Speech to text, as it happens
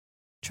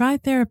Try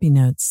Therapy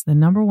Notes, the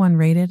 #1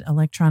 rated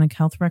electronic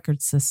health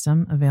record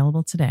system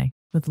available today.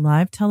 With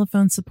live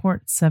telephone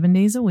support 7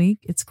 days a week,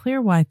 it's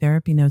clear why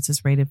Therapy Notes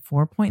is rated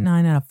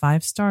 4.9 out of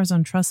 5 stars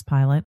on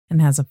Trustpilot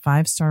and has a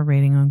 5-star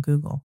rating on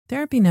Google.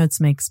 Therapy Notes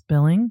makes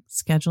billing,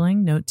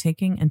 scheduling,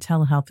 note-taking, and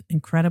telehealth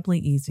incredibly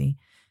easy.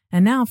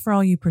 And now, for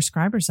all you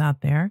prescribers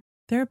out there,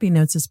 Therapy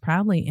Notes is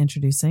proudly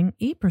introducing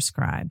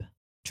ePrescribe.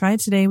 Try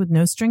it today with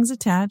no strings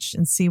attached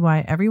and see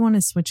why everyone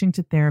is switching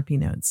to Therapy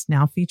Notes,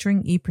 now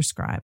featuring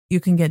ePrescribe. You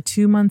can get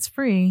 2 months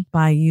free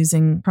by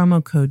using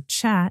promo code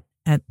CHAT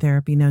at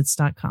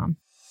therapynotes.com.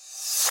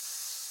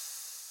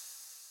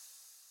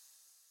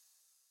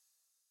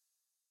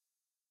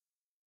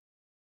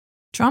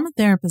 Trauma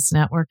Therapist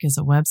Network is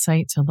a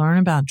website to learn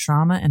about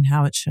trauma and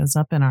how it shows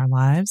up in our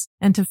lives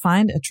and to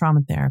find a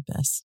trauma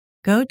therapist.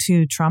 Go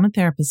to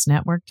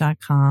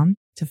traumatherapistnetwork.com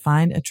to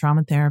find a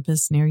trauma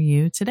therapist near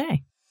you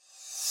today.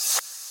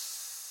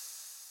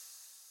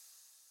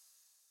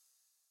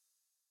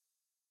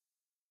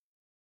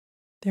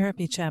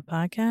 Therapy Chat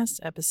Podcast,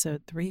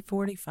 episode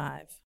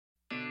 345.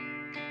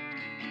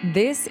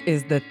 This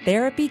is the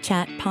Therapy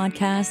Chat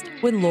Podcast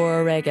with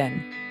Laura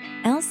Reagan,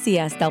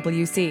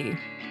 LCSWC.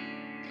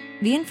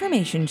 The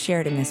information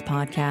shared in this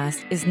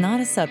podcast is not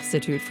a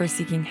substitute for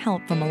seeking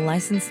help from a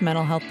licensed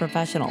mental health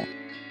professional.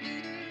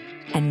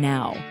 And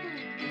now,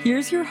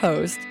 here's your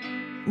host,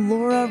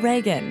 Laura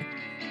Reagan,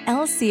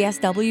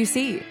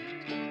 LCSWC.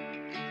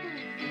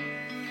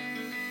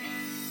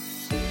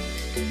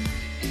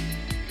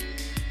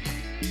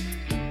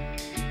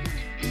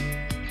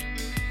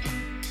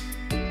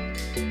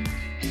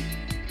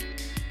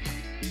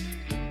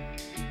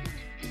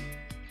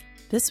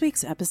 This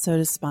week's episode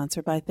is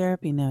sponsored by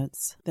Therapy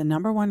Notes, the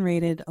 #1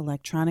 rated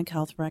electronic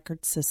health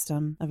record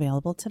system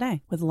available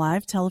today. With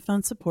live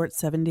telephone support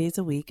 7 days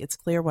a week, it's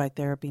clear why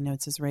Therapy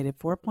Notes is rated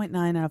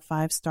 4.9 out of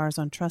 5 stars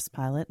on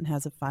Trustpilot and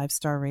has a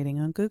 5-star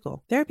rating on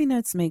Google. Therapy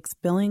Notes makes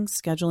billing,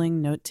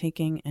 scheduling,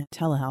 note-taking, and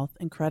telehealth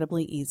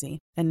incredibly easy.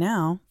 And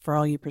now, for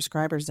all you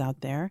prescribers out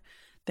there,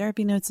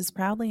 Therapy Notes is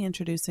proudly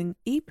introducing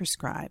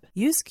ePrescribe.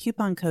 Use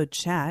coupon code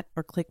CHAT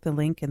or click the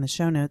link in the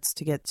show notes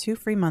to get 2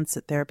 free months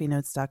at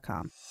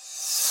therapynotes.com.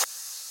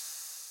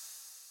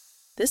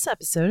 This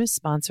episode is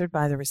sponsored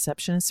by the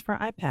Receptionist for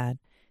iPad.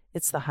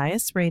 It's the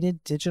highest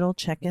rated digital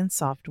check-in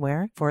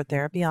software for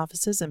therapy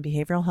offices and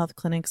behavioral health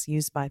clinics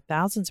used by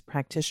thousands of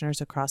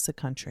practitioners across the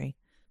country.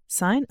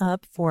 Sign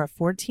up for a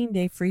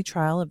 14-day free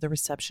trial of the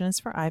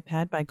Receptionist for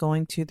iPad by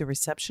going to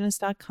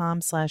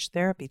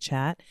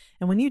thereceptionist.com/therapychat.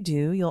 And when you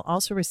do, you'll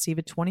also receive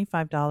a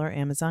 $25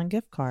 Amazon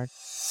gift card.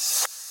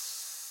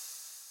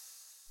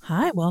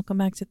 Hi, welcome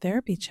back to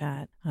Therapy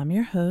Chat. I'm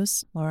your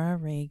host, Laura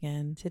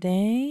Reagan.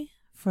 Today,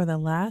 for the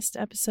last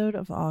episode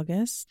of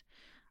August,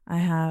 I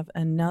have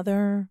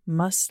another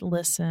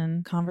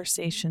must-listen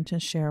conversation to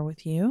share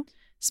with you,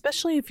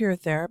 especially if you're a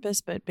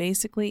therapist, but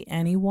basically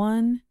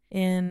anyone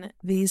in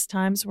these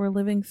times we're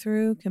living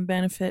through can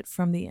benefit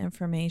from the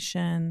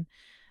information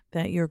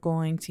that you're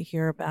going to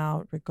hear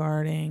about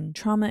regarding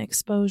trauma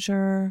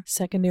exposure,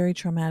 secondary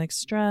traumatic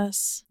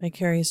stress,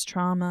 vicarious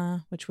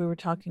trauma, which we were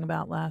talking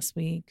about last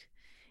week,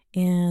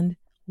 and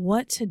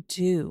what to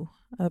do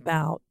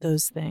about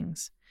those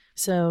things.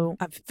 So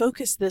I've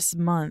focused this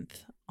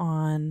month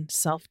on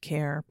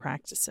self-care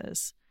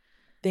practices,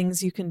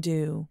 things you can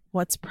do,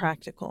 what's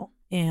practical.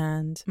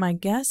 And my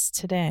guest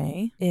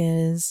today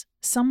is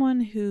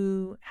someone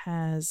who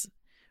has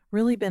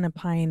really been a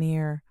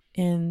pioneer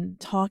in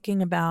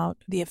talking about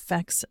the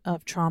effects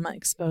of trauma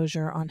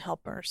exposure on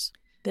helpers.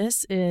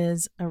 This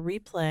is a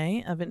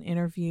replay of an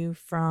interview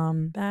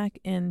from back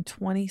in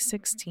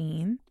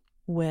 2016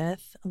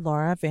 with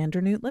Laura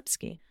Dernoot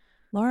Lipsky.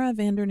 Laura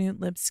Dernoot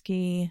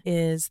Lipsky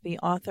is the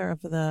author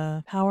of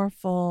the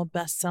powerful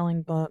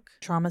best-selling book,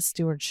 Trauma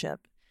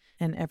Stewardship,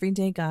 an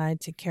everyday guide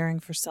to caring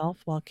for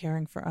self while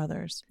caring for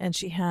others. And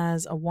she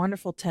has a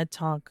wonderful TED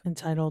Talk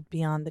entitled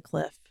Beyond the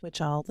Cliff, which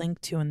I'll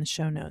link to in the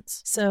show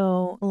notes.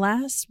 So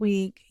last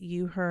week,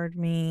 you heard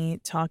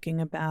me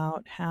talking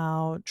about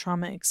how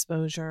trauma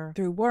exposure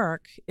through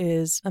work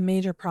is a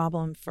major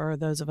problem for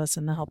those of us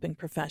in the helping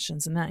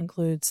professions. And that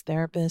includes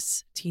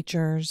therapists,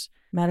 teachers,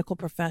 medical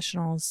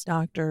professionals,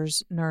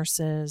 doctors,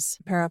 nurses,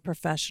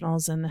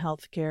 paraprofessionals in the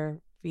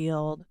healthcare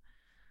field.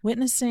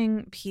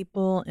 Witnessing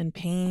people in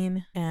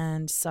pain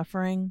and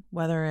suffering,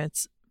 whether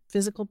it's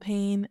physical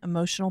pain,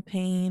 emotional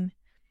pain,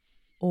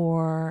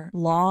 or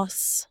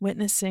loss,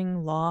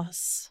 witnessing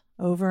loss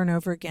over and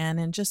over again,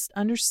 and just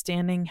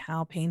understanding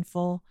how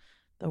painful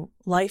the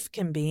life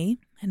can be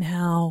and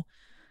how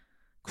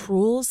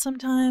cruel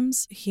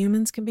sometimes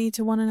humans can be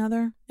to one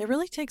another. It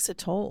really takes a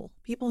toll.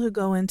 People who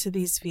go into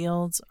these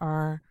fields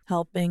are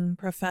helping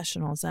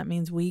professionals. That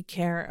means we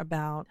care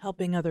about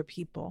helping other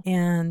people.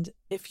 And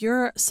if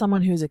you're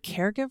someone who's a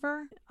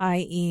caregiver,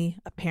 i.e.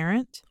 a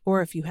parent,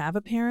 or if you have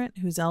a parent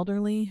who's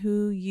elderly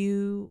who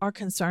you are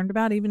concerned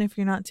about, even if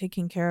you're not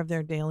taking care of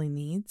their daily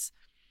needs,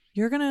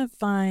 you're going to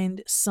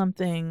find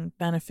something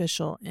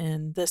beneficial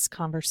in this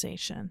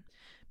conversation.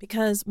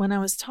 Because when I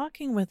was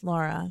talking with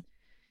Laura,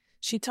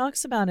 She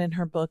talks about in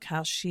her book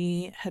how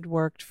she had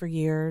worked for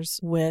years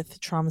with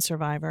trauma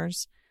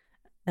survivors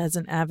as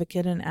an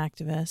advocate and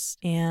activist,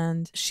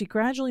 and she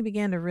gradually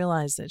began to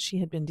realize that she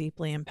had been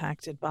deeply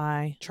impacted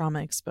by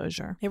trauma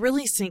exposure. It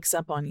really sneaks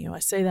up on you. I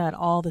say that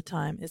all the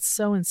time. It's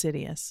so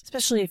insidious,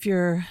 especially if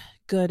you're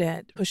good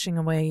at pushing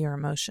away your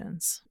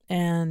emotions.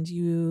 And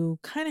you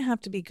kind of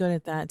have to be good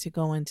at that to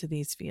go into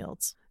these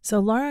fields. So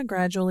Laura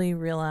gradually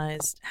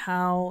realized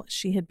how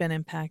she had been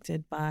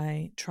impacted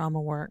by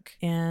trauma work.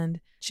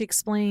 And she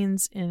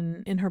explains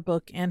in her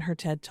book and her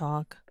TED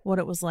Talk what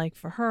it was like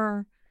for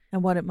her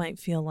and what it might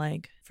feel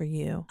like for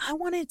you. I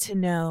wanted to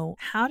know,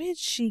 how did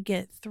she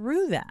get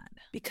through that?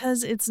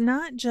 Because it's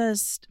not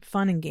just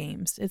fun and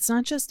games. It's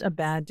not just a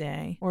bad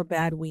day or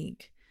bad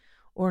week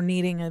or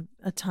needing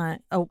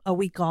a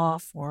week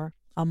off or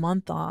a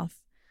month off.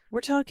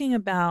 We're talking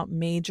about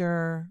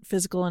major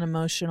physical and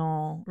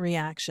emotional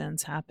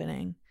reactions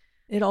happening.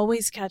 It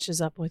always catches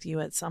up with you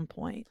at some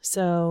point.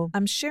 So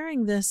I'm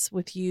sharing this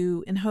with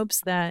you in hopes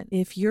that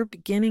if you're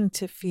beginning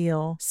to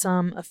feel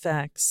some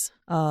effects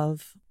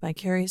of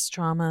vicarious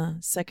trauma,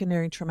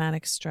 secondary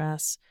traumatic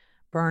stress,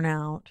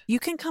 burnout, you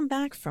can come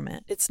back from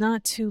it. It's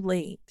not too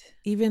late.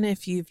 Even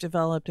if you've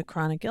developed a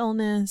chronic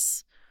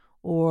illness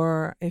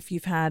or if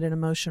you've had an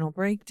emotional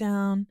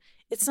breakdown,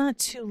 it's not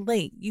too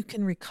late. You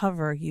can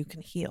recover, you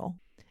can heal.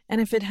 And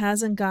if it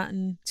hasn't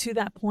gotten to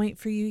that point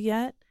for you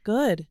yet,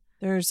 good.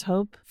 There's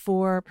hope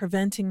for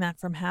preventing that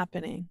from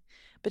happening.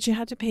 But you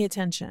have to pay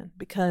attention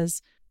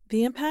because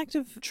the impact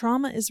of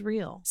trauma is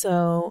real.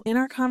 So in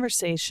our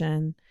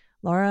conversation,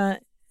 Laura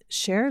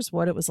shares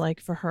what it was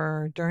like for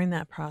her during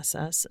that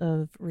process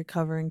of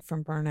recovering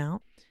from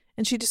burnout.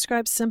 And she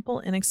describes simple,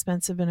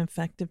 inexpensive, and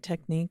effective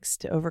techniques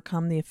to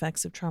overcome the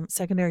effects of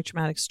secondary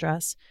traumatic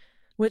stress,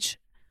 which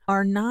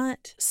are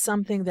not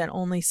something that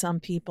only some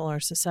people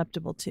are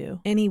susceptible to.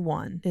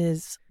 Anyone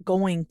is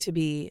going to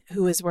be,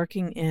 who is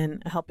working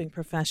in a helping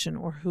profession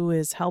or who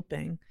is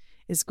helping,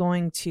 is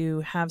going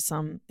to have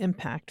some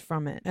impact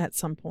from it at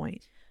some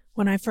point.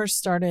 When I first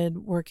started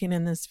working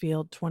in this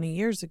field 20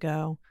 years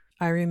ago,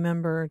 I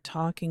remember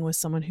talking with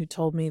someone who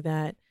told me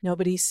that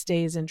nobody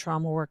stays in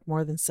trauma work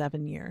more than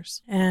 7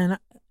 years. And,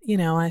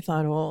 I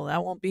thought, well,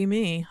 that won't be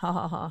me. Ha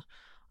ha ha.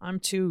 I'm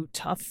too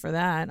tough for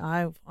that.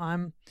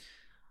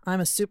 I'm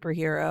a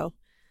superhero.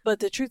 But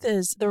the truth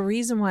is, the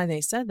reason why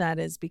they said that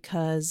is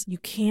because you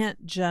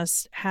can't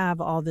just have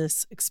all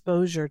this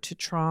exposure to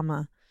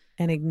trauma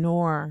and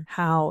ignore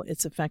how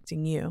it's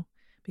affecting you,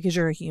 because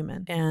you're a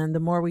human. And the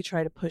more we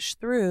try to push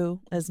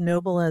through, as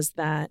noble as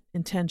that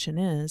intention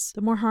is,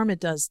 the more harm it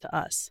does to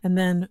us. And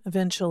then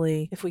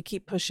eventually, if we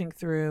keep pushing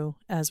through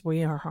as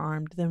we are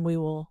harmed, then we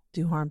will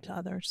do harm to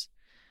others.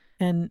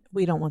 And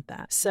we don't want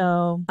that.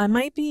 So I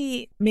might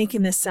be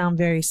making this sound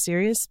very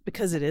serious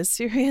because it is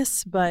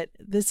serious, but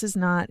this is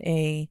not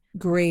a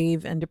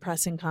grave and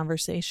depressing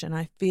conversation.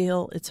 I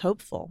feel it's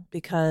hopeful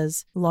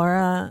because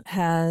Laura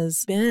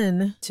has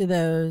been to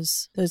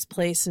those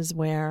places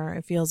where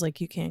it feels like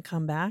you can't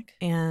come back.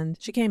 And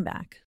she came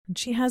back. And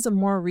she has a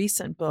more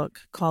recent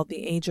book called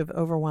The Age of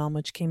Overwhelm,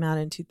 which came out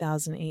in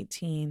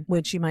 2018,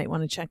 which you might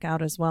want to check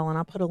out as well. And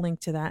I'll put a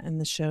link to that in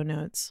the show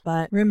notes.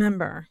 But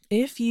remember,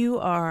 if you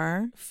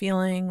are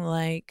feeling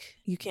like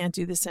you can't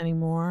do this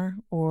anymore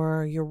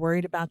or you're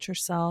worried about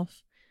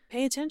yourself,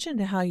 pay attention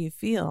to how you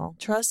feel.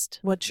 Trust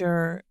what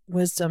your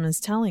wisdom is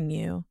telling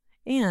you.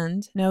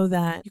 And know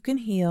that you can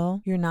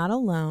heal. You're not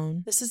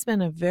alone. This has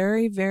been a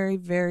very, very,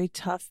 very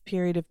tough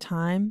period of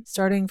time,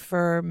 starting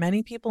for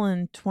many people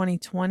in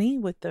 2020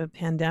 with the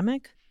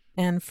pandemic.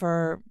 And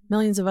for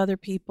millions of other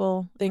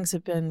people, things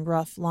have been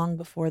rough long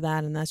before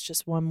that. And that's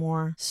just one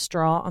more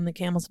straw on the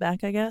camel's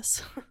back, I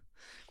guess.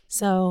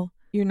 So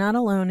you're not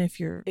alone if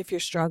you're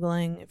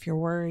struggling, if you're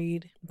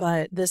worried.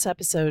 But this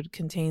episode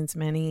contains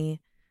many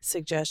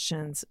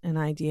suggestions and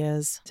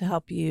ideas to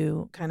help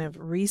you kind of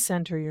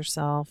recenter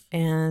yourself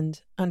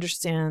and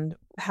understand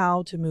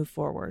how to move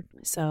forward.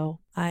 So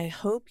I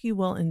hope you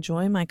will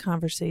enjoy my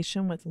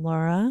conversation with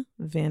Laura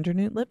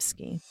Dernoot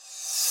Lipsky.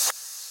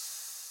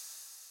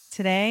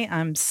 Today,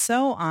 I'm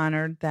so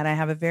honored that I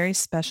have a very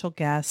special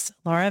guest.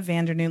 Laura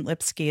Dernoot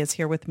Lipsky is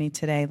here with me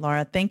today.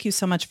 Laura, thank you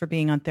so much for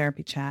being on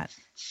Therapy Chat.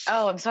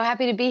 Oh, I'm so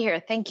happy to be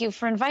here. Thank you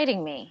for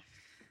inviting me.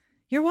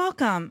 You're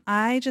welcome.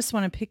 I just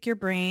want to pick your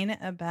brain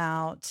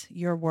about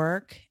your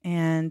work.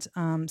 And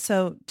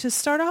so to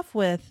start off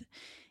with,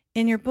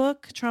 in your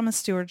book, Trauma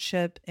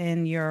Stewardship,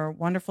 and your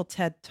wonderful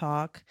TED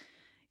Talk,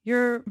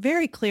 you're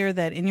very clear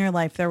that in your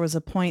life, there was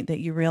a point that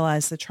you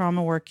realized the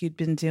trauma work you'd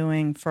been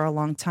doing for a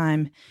long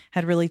time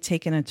had really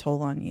taken a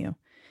toll on you.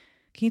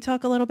 Can you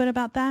talk a little bit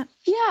about that?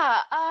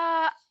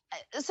 Yeah.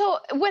 So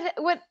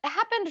what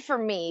happened for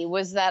me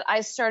was that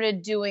I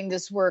started doing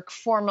this work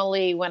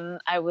formally when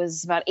I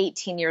was about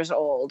 18 years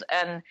old.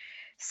 And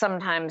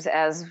sometimes,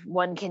 as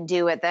one can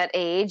do at that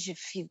age,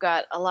 if you've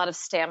got a lot of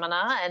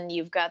stamina and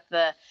you've got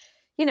the,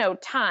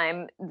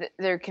 time,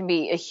 there can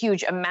be a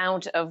huge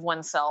amount of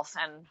oneself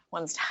and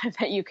one's time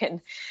that you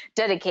can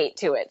dedicate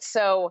to it.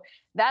 So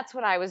that's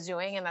what I was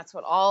doing. And that's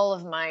what all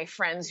of my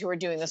friends who were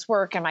doing this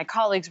work and my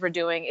colleagues were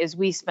doing, is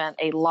we spent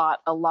a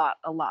lot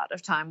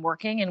of time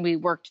working, and we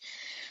worked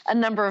a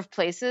number of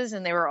places,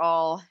 and they were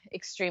all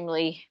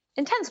extremely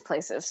intense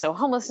places. So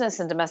homelessness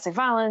and domestic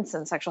violence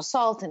and sexual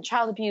assault and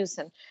child abuse,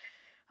 and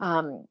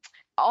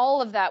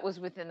all of that was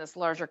within this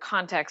larger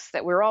context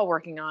that we're all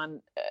working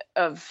on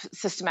of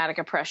systematic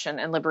oppression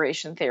and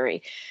liberation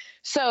theory.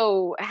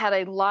 So had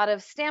a lot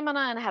of stamina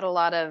and had a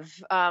lot of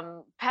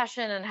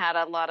passion and had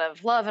a lot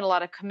of love and a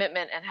lot of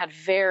commitment, and had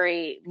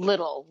very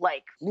little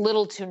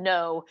to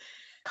no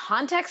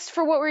context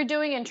for what we were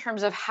doing in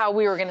terms of how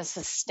we were going to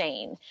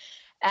sustain.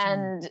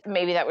 And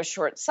maybe that was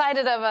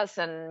short-sighted of us,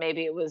 and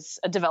maybe it was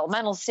a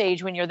developmental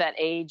stage when you're that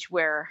age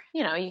where,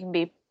 you can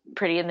be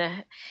pretty in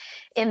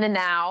the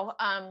now.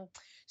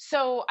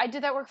 So I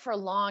did that work for a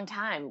long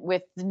time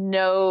with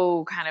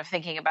no kind of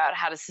thinking about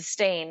how to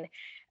sustain.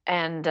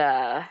 And,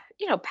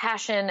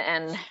 passion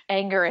and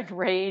anger and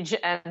rage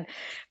and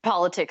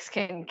politics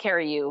can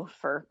carry you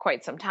for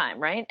quite some time.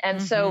 Right.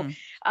 And so,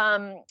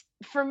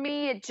 for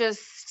me,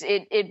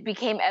 it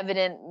became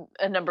evident.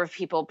 A number of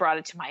people brought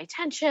it to my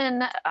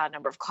attention. A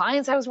number of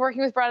clients I was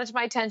working with brought it to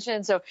my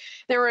attention. So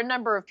there were a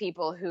number of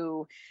people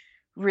who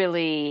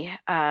really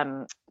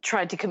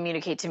tried to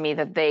communicate to me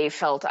that they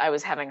felt I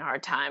was having a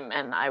hard time.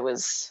 And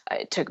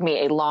it took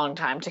me a long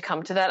time to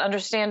come to that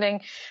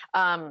understanding.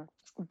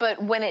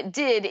 But when it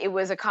did, it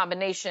was a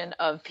combination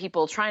of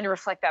people trying to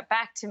reflect that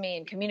back to me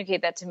and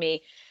communicate that to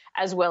me,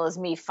 as well as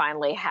me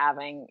finally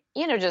having,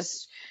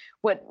 just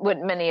what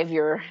many of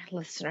your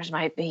listeners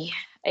might be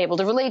able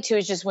to relate to,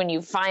 is just when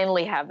you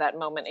finally have that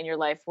moment in your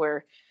life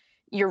where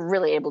you're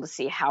really able to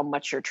see how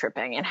much you're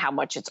tripping and how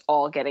much it's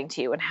all getting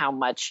to you and how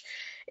much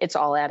it's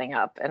all adding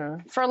up.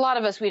 And for a lot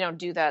of us, we don't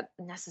do that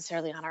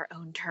necessarily on our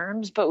own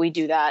terms, but we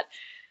do that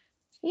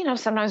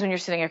sometimes when you're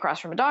sitting across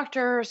from a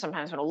doctor,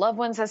 sometimes when a loved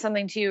one says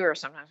something to you, or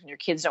sometimes when your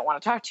kids don't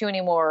want to talk to you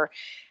anymore.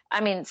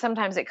 I mean,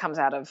 sometimes it comes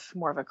out of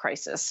more of a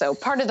crisis. So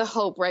part of the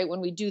hope, right, when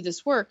we do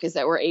this work, is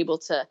that we're able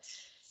to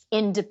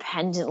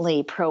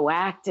independently,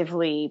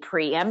 proactively,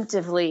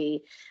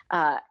 preemptively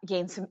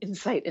gain some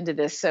insight into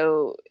this.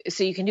 So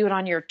you can do it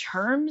on your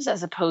terms,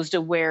 as opposed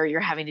to where you're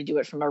having to do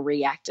it from a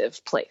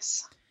reactive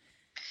place.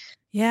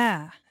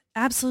 Yeah.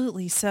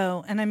 Absolutely.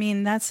 So, and I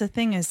mean, that's the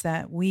thing, is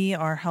that we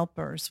are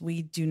helpers.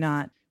 We do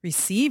not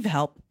receive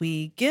help.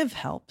 We give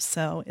help.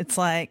 So it's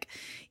like,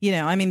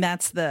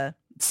 that's the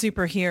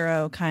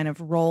superhero kind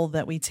of role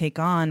that we take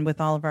on with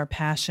all of our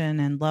passion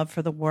and love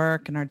for the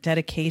work and our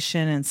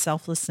dedication and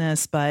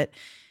selflessness. But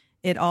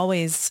it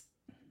always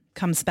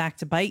comes back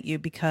to bite you,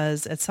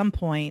 because at some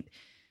point,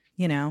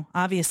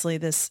 obviously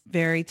this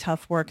very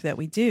tough work that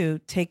we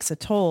do takes a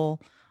toll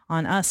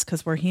on us,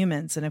 because we're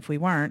humans. And if we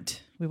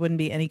weren't, we wouldn't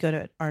be any good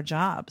at our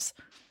jobs.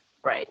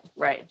 Right.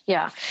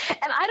 Yeah.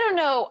 And I don't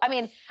know. I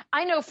mean,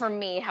 I know for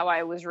me how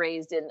I was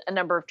raised in a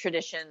number of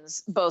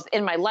traditions, both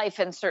in my life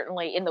and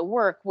certainly in the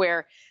work,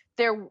 where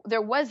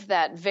there was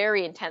that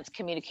very intense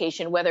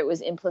communication, whether it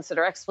was implicit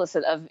or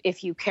explicit, of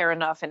if you care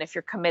enough and if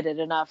you're committed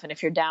enough and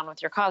if you're down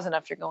with your cause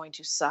enough, you're going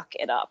to suck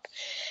it up.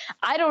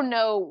 I don't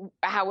know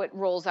how it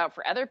rolls out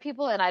for other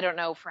people. And I don't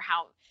know for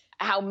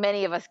how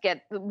many of us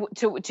get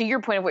to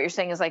your point of what you're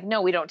saying, is like,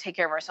 no, we don't take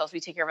care of ourselves. We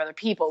take care of other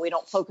people. We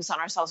don't focus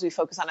on ourselves. We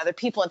focus on other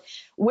people. And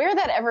where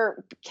that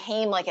ever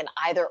became like an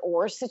either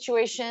or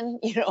situation,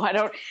 I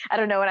don't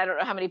know. And I don't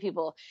know how many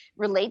people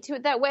relate to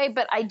it that way,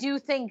 but I do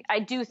think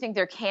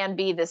there can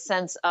be this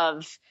sense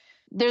of,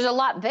 there's a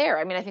lot there.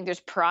 I mean, I think there's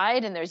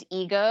pride and there's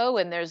ego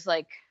and there's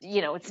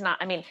it's not,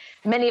 I mean,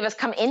 many of us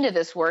come into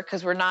this work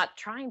because we're not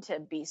trying to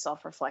be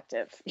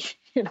self-reflective,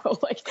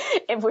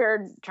 if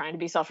we're trying to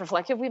be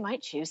self-reflective, we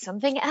might choose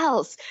something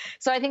else.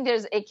 So I think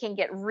it can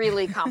get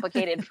really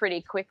complicated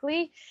pretty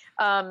quickly.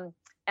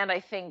 And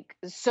I think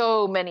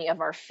so many of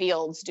our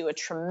fields do a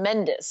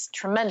tremendous,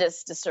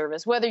 tremendous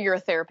disservice, whether you're a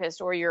therapist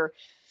or you're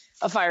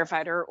a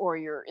firefighter or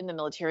you're in the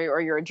military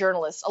or you're a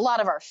journalist. A lot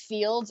of our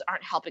fields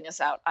aren't helping us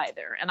out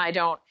either. And I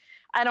don't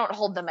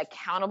hold them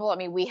accountable. I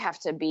mean, we have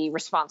to be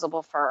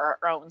responsible for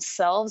our own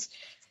selves.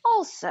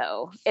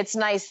 Also, it's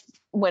nice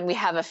when we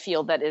have a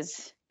field that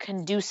is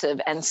conducive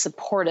and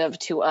supportive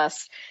to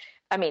us.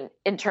 I mean,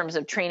 in terms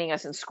of training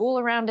us in school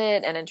around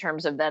it and in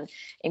terms of then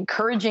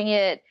encouraging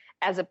it,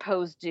 as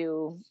opposed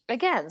to,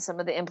 again, some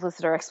of the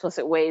implicit or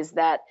explicit ways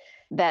that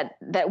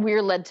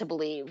we're led to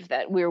believe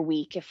that we're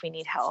weak if we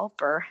need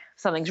help, or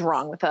something's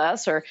wrong with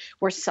us, or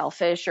we're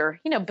selfish, or,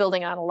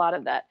 building on a lot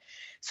of that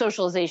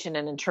socialization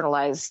and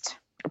internalized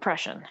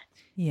oppression.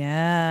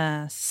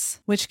 Yes.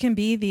 Which can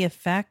be the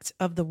effect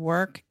of the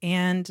work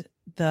and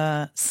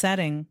the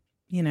setting,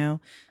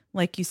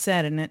 like you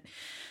said. And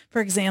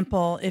for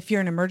example, if you're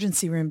an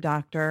emergency room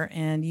doctor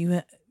and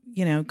you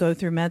go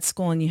through med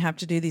school and you have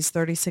to do these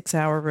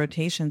 36-hour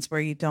rotations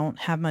where you don't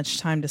have much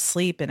time to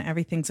sleep and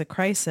everything's a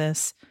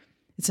crisis,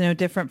 it's no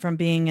different from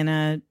being in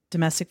a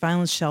domestic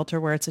violence shelter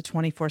where it's a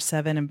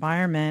 24/7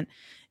 environment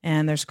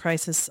and there's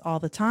crisis all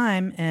the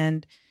time.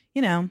 And,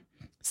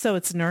 so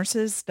it's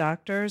nurses,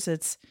 doctors,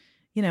 it's,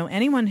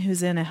 anyone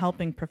who's in a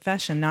helping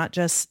profession, not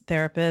just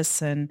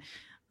therapists and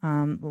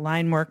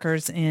line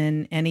workers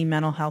in any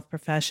mental health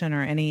profession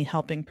or any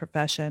helping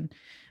profession,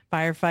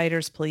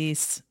 firefighters,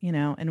 police,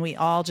 and we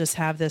all just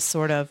have this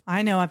sort of,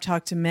 I know I've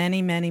talked to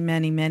many, many,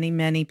 many, many,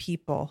 many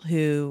people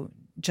who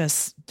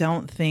just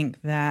don't think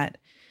that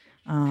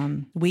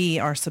we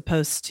are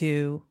supposed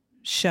to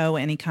show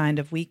any kind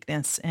of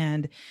weakness,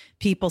 and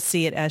people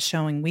see it as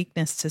showing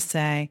weakness to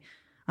say,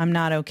 I'm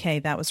not okay.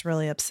 That was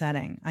really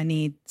upsetting. I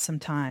need some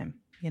time.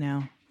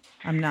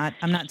 I'm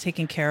not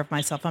taking care of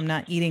myself. I'm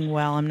not eating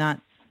well. I'm not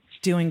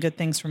doing good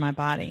things for my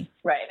body.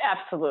 Right.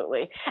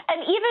 Absolutely.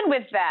 And even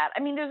with that, I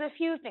mean, there's a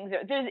few things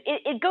there.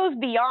 It goes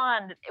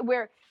beyond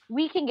where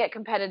we can get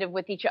competitive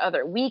with each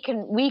other. We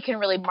can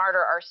really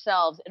martyr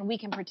ourselves, and we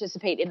can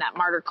participate in that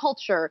martyr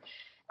culture.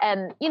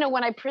 And,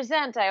 when I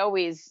present,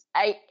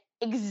 I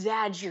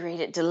exaggerate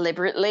it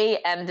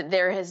deliberately. And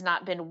there has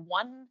not been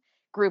one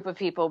group of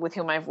people with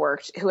whom I've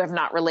worked who have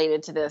not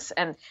related to this.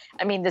 And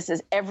I mean, this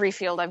is every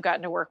field I've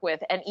gotten to work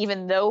with. And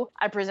even though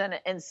I present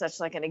it in such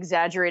like an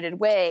exaggerated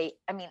way,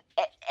 I mean,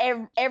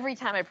 every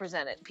time I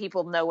present it,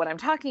 people know what I'm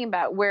talking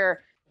about,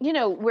 where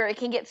it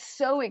can get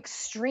so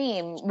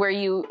extreme where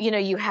you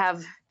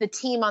have the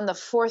team on the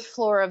 4th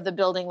floor of the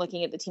building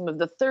looking at the team of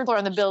the 3rd floor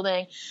on the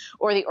building,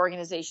 or the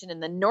organization in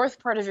the north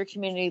part of your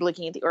community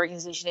looking at the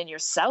organization in your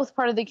south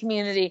part of the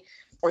community,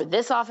 or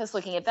this office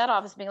looking at that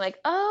office being like,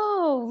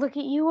 oh, look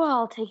at you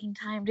all taking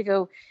time to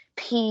go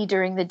pee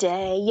during the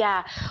day.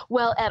 Yeah.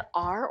 Well, at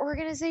our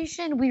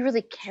organization, we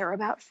really care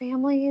about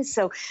families.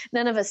 So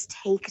none of us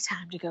take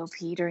time to go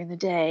pee during the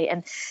day.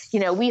 And,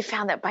 we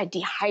found that by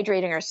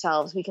dehydrating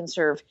ourselves, we can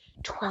serve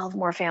 12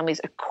 more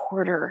families a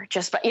quarter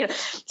just by,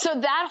 so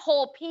that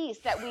whole piece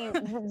that we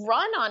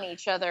run on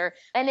each other.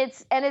 And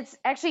it's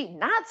actually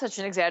not such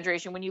an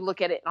exaggeration when you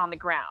look at it on the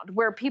ground,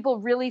 where people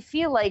really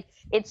feel like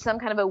it's some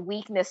kind of a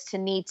weakness to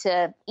need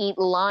to eat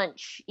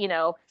lunch,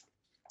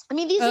 I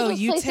mean, these are those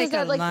you places take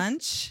that a like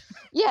lunch?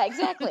 Yeah,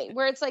 exactly.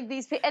 Where it's like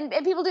these, and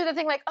people do the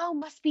thing like, oh,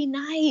 must be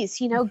nice,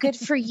 good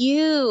for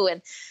you.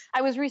 And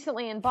I was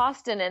recently in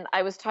Boston, and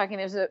I was talking,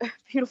 there's a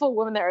beautiful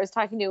woman there I was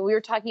talking to, and we were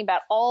talking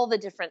about all the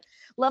different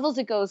levels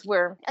it goes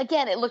where,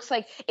 again, it looks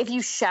like if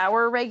you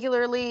shower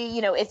regularly,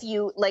 if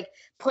you like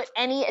put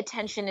any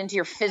attention into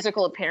your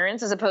physical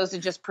appearance as opposed to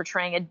just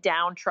portraying a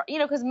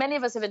downtrodden, because many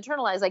of us have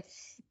internalized, like,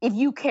 if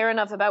you care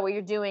enough about what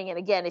you're doing, and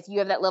again, if you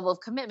have that level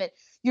of commitment,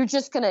 you're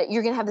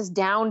gonna have this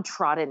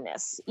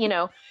downtroddenness,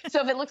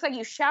 So if it looks like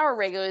you shower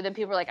regularly, then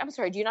people are like, I'm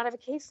sorry, do you not have a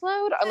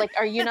caseload? Or like,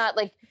 are you not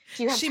like,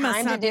 do you have she time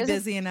must not to be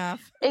busy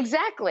enough.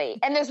 Exactly.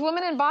 And this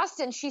woman in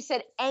Boston, she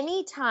said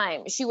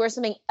anytime she wears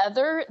something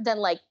other than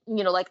like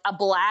a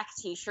black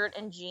t-shirt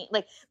and jeans,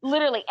 like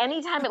literally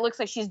anytime it looks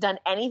like she's done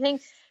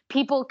anything,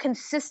 people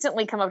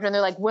consistently come up to her and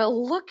they're like,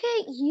 well, look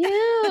at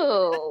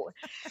you.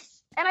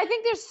 And I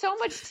think there's so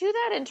much to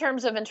that in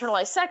terms of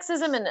internalized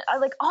sexism and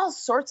like all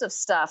sorts of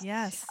stuff.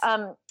 Yes.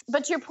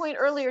 But to your point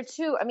earlier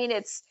too, I mean,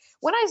 it's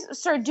when I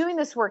started doing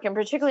this work, and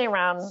particularly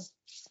around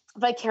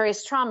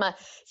vicarious trauma,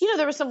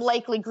 there were some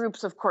likely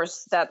groups, of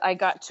course, that I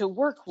got to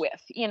work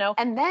with,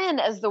 and then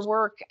as the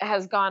work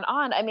has gone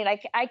on, I mean,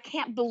 I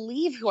can't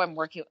believe who I'm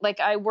working with. Like,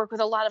 I work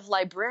with a lot of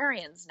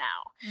librarians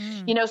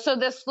now, so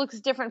this looks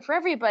different for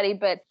everybody,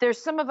 but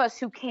there's some of us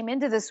who came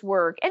into this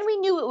work and we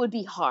knew it would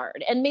be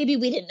hard, and maybe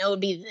we didn't know it would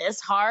be this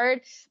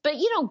hard, but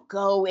you don't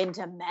go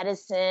into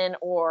medicine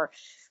or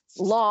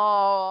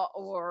law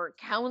or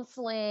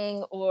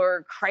counseling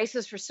or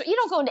crisis you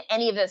don't go into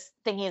any of this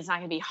thinking it's not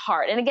going to be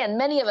hard. And again,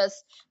 many of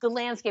us, the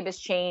landscape has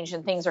changed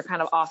and things are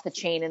kind of off the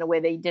chain in a way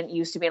they didn't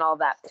used to be and all of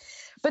that.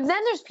 But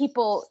then there's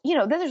people,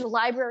 then there's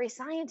library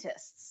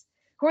scientists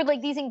who are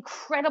like these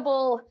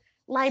incredible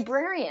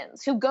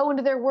librarians who go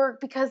into their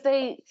work because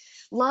they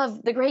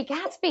love The Great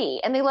Gatsby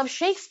and they love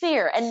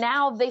Shakespeare. And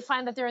now they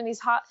find that they're in these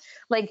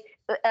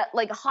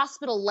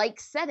hospital-like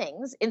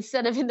settings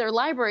instead of in their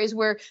libraries,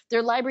 where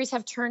their libraries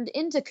have turned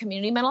into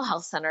community mental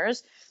health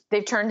centers.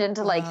 They've turned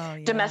into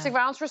domestic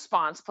violence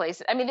response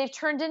places. I mean, they've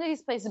turned into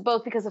these places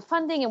both because of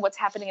funding and what's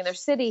happening in their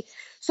city.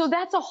 So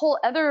that's a whole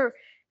other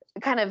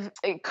kind of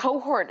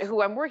cohort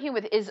who I'm working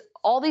with, is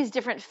all these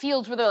different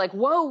fields where they're like,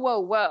 whoa, whoa,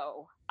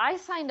 whoa. I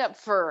signed up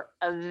for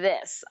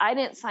this. I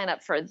didn't sign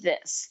up for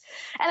this.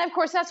 And of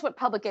course, that's what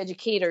public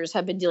educators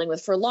have been dealing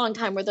with for a long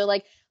time, where they're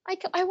like,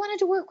 I wanted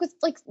to work with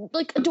like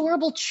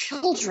adorable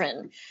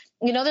children.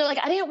 They're like,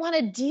 I didn't want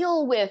to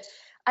deal with,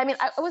 I mean,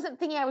 I wasn't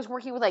thinking I was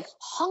working with like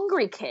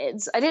hungry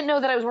kids. I didn't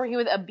know that I was working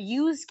with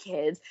abused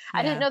kids.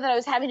 Yeah. I didn't know that I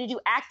was having to do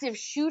active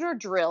shooter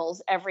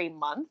drills every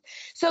month.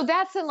 So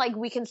that's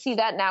we can see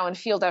that now in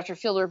field after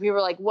field where people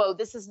are like, whoa,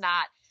 this is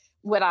not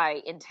what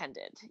I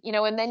intended,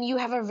 and then you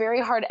have a very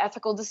hard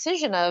ethical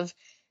decision of,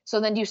 so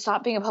then do you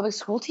stop being a public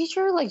school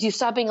teacher? Like, do you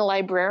stop being a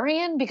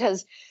librarian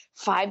because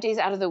 5 days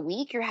out of the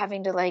week you're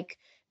having to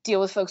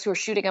deal with folks who are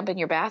shooting up in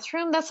your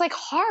bathroom? That's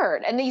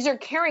hard. And these are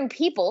caring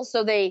people.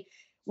 So they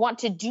want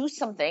to do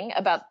something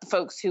about the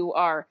folks who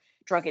are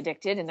drug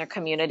addicted in their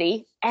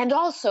community. And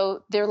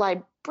also they're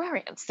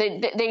librarians.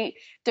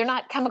 They're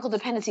not chemical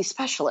dependency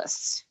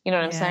specialists. You know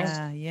what I'm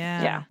saying?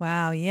 Yeah.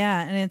 Wow.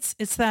 Yeah. And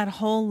it's that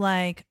whole,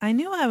 like, I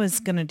knew I was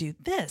going to do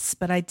this,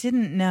 but I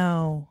didn't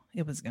know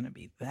it was going to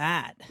be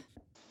that.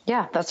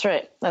 Yeah, that's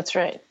right. That's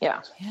right.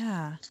 Yeah.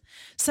 Yeah.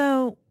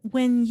 So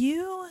when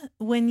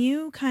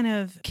you kind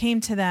of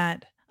came to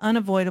that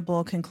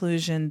unavoidable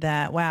conclusion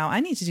that, wow, I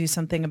need to do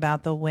something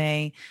about the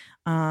way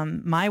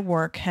my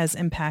work has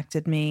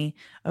impacted me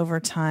over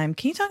time.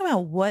 Can you talk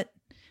about what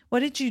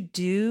did you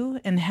do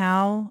and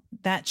how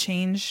that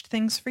changed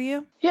things for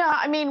you? Yeah.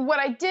 I mean, what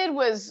I did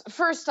was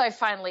first I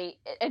finally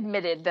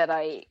admitted that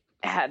I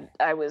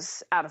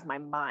was out of my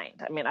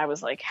mind. I mean, I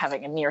was like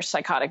having a near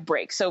psychotic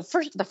break. So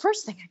the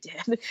first thing I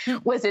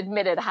did was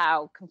admitted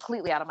how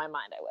completely out of my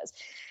mind I was.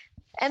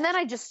 And then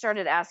I just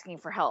started asking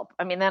for help.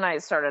 I mean, then I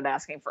started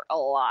asking for a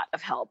lot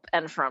of help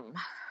and from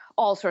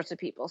all sorts of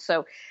people.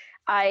 So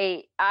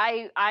I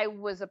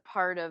was a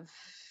part of,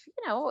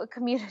 a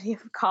community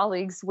of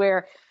colleagues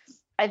where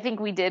I think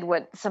we did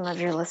what some of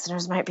your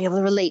listeners might be able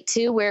to relate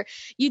to, where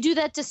you do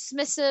that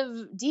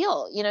dismissive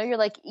deal. You're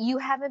like, you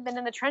haven't been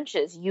in the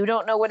trenches. You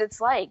don't know what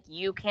it's like.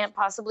 You can't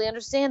possibly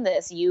understand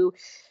this.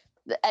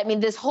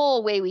 This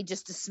whole way we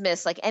just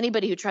dismiss like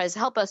anybody who tries to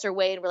help us or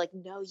way, and we're like,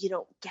 no, you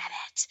don't get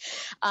it.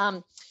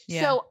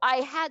 So I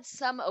had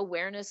some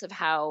awareness of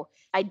how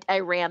I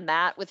ran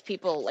that with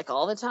people like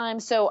all the time.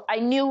 So I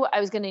knew I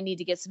was going to need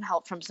to get some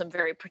help from some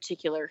very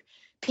particular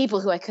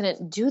people who I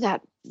couldn't do that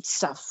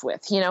stuff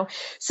with,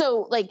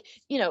 So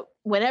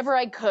whenever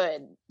I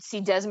could see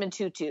Desmond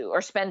Tutu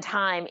or spend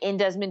time in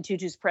Desmond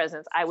Tutu's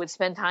presence, I would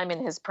spend time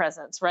in his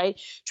presence,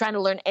 right? Trying to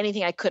learn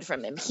anything I could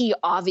from him. He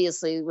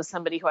obviously was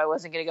somebody who I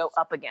wasn't going to go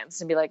up against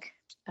and be like,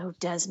 oh,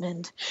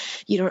 Desmond,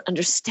 you don't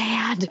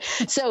understand.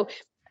 So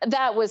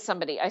that was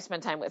somebody I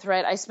spent time with,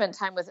 right? I spent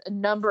time with a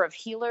number of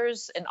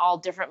healers in all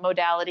different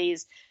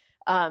modalities,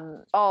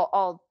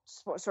 all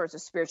sorts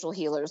of spiritual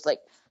healers, like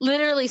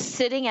literally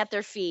sitting at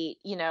their feet,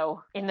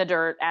 in the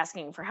dirt,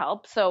 asking for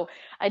help. So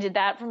I did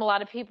that from a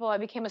lot of people. I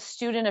became a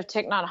student of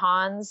Thich Nhat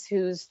Hanh's,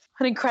 who's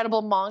an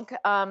incredible monk.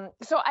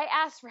 So I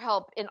asked for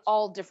help in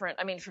all different,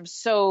 from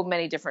so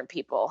many different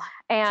people.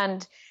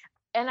 And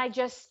I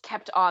just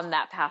kept on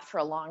that path for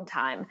a long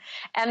time.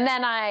 And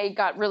then I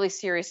got really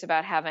serious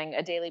about having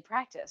a daily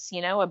practice,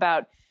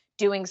 about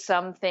doing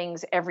some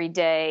things every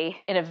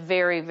day in a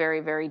very,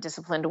 very, very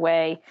disciplined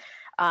way,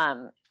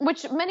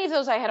 which many of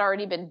those I had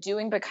already been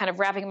doing, but kind of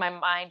wrapping my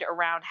mind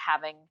around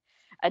having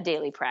a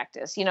daily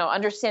practice,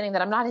 understanding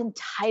that I'm not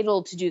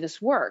entitled to do this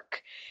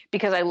work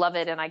because I love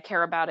it and I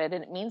care about it.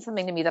 And it means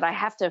something to me that I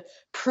have to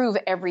prove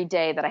every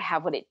day that I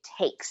have what it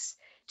takes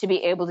to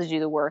be able to do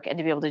the work and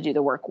to be able to do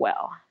the work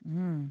well.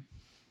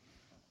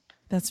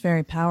 That's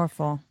very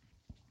powerful.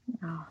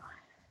 Oh.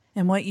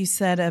 And what you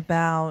said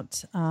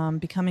about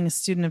becoming a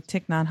student of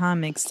Thich Nhat Hanh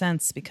makes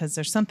sense, because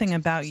there's something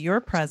about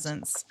your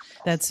presence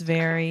that's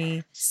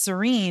very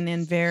serene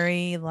and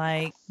very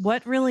like,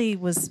 what really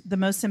was the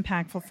most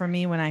impactful for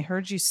me when I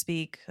heard you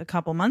speak a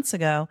couple months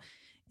ago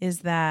is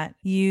that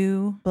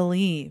you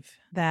believe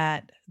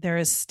that there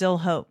is still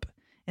hope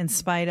in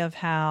spite of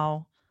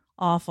how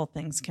awful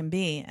things can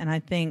be. And I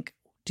think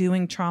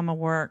doing trauma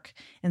work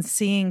and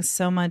seeing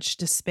so much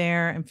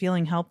despair and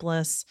feeling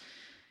helpless,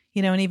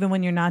 and even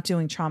when you're not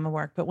doing trauma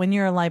work, but when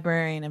you're a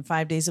librarian and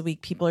 5 days a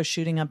week, people are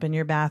shooting up in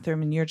your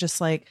bathroom and you're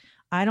just like,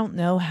 I don't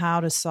know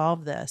how to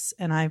solve this.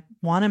 And I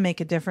want to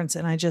make a difference.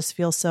 And I just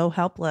feel so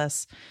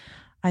helpless.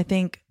 I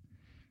think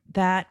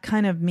that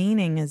kind of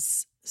meaning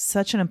is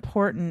such an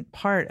important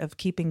part of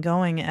keeping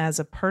going as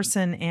a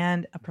person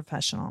and a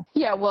professional.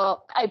 Yeah,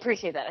 well, I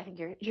appreciate that. I think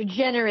you're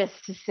generous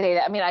to say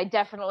that.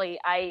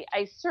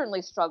 I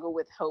certainly struggle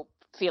with hope,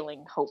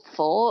 feeling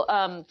hopeful.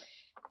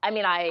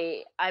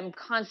 I'm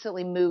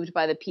constantly moved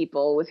by the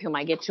people with whom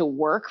I get to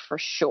work for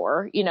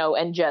sure,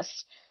 and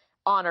just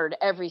honored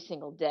every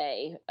single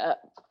day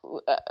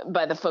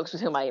by the folks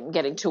with whom I am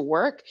getting to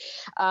work.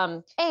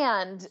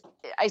 And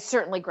I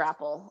certainly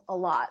grapple a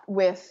lot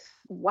with,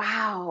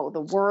 wow, the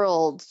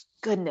world,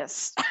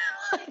 goodness,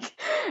 like,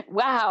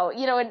 wow,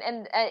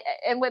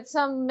 and what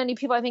many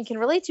people I think can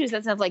relate to is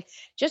that sense of like,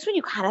 just when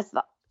you kind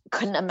of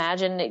couldn't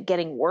imagine it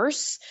getting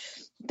worse,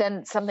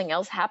 then something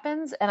else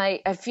happens. And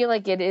I feel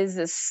like it is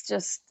this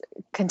just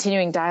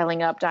continuing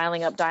dialing up.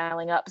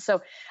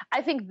 So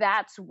I think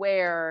that's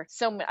where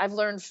I've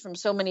learned from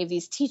so many of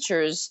these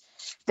teachers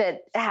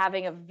that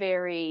having a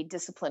very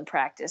disciplined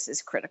practice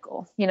is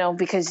critical,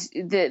 because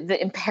the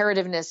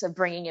imperativeness of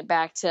bringing it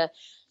back to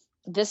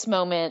this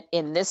moment,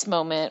 in this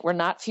moment, we're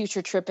not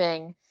future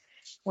tripping.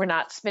 We're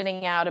not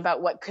spinning out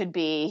about what could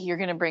be. You're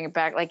going to bring it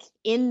back. Like,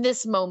 in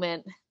this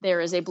moment, there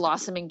is a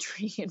blossoming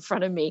tree in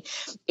front of me.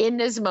 In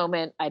this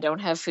moment, I don't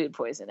have food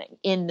poisoning.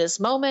 In this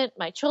moment,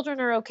 my children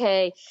are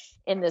okay.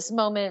 In this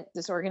moment,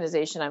 this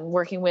organization I'm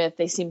working with,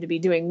 they seem to be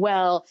doing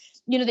well.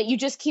 That you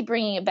just keep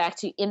bringing it back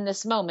to in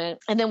this moment.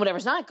 And then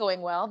whatever's not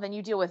going well, then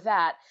you deal with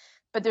that.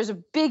 But there's a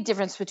big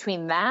difference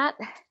between that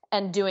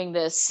and doing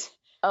this,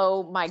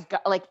 oh my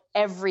God, like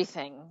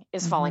everything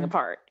is falling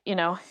apart,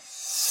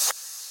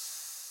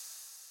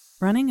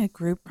 Running a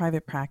group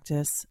private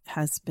practice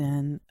has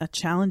been a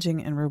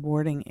challenging and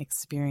rewarding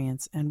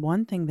experience, and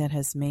one thing that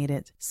has made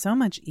it so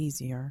much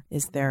easier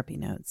is Therapy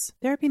Notes.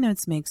 Therapy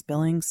Notes makes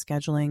billing,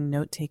 scheduling,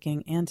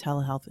 note-taking, and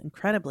telehealth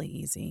incredibly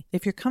easy.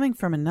 If you're coming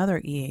from another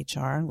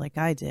EHR, like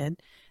I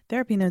did,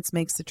 Therapy Notes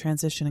makes the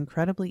transition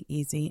incredibly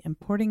easy,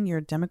 importing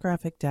your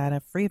demographic data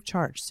free of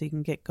charge so you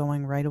can get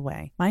going right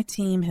away. My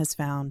team has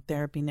found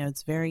Therapy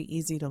Notes very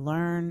easy to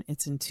learn.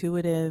 It's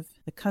intuitive.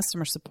 The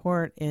customer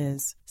support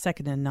is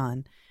second to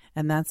none.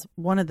 And that's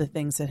one of the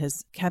things that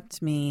has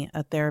kept me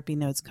a Therapy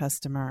Notes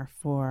customer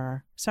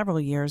for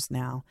several years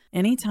now.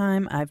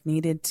 Anytime I've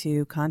needed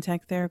to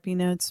contact Therapy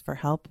Notes for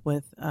help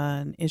with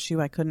an issue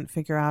I couldn't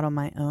figure out on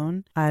my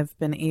own, I've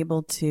been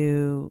able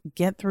to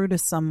get through to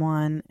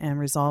someone and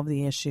resolve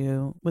the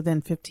issue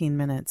within 15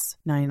 minutes,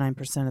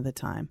 99% of the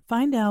time.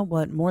 Find out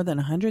what more than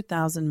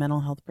 100,000 mental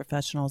health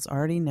professionals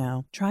already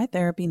know. Try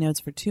Therapy Notes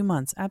for 2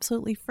 months,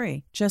 absolutely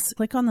free. Just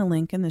click on the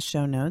link in the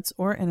show notes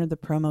or enter the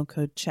promo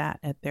code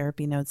CHAT at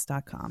therapynotes.com.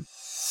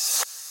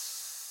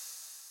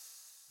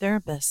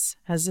 Therapists,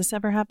 has this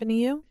ever happened to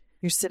you?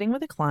 You're sitting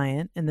with a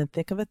client in the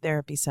thick of a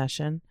therapy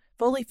session,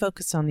 fully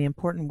focused on the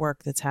important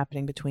work that's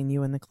happening between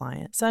you and the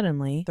client.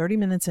 Suddenly, 30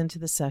 minutes into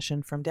the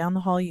session, from down the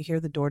hall you hear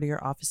the door to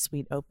your office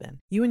suite open.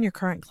 You and your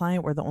current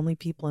client were the only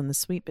people in the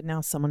suite, but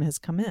now someone has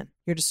come in.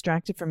 You're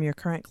distracted from your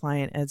current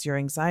client as your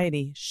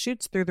anxiety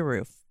shoots through the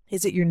roof.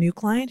 Is it your new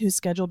client who's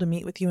scheduled to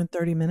meet with you in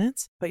 30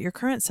 minutes? But your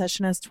current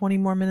session has 20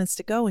 more minutes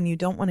to go and you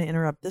don't want to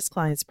interrupt this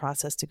client's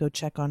process to go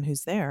check on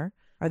who's there.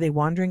 Are they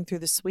wandering through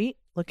the suite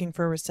looking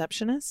for a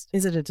receptionist?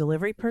 Is it a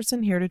delivery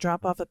person here to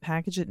drop off a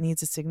package that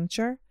needs a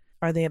signature?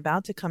 Are they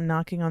about to come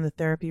knocking on the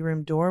therapy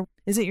room door?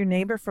 Is it your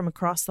neighbor from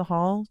across the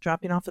hall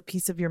dropping off a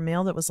piece of your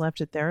mail that was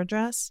left at their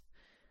address?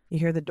 You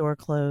hear the door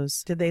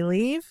close. Did they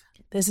leave?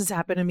 This has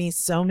happened to me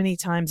so many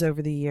times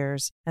over the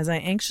years. As I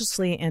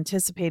anxiously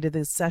anticipated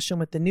this session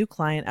with the new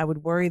client, I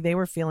would worry they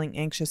were feeling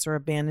anxious or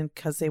abandoned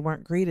because they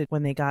weren't greeted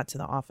when they got to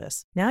the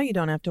office. Now you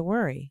don't have to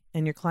worry,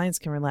 and your clients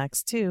can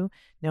relax too,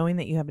 knowing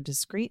that you have a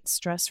discreet,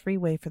 stress-free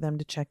way for them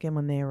to check in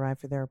when they arrive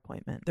for their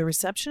appointment. The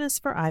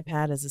Receptionist for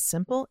iPad is a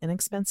simple,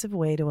 inexpensive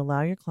way to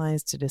allow your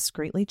clients to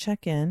discreetly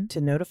check in,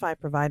 to notify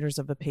providers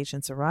of a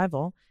patient's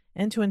arrival,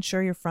 and to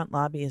ensure your front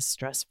lobby is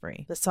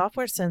stress-free. The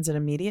software sends an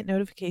immediate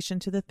notification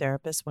to the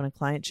therapist when a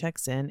client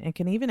checks in and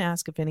can even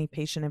ask if any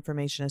patient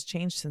information has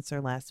changed since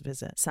their last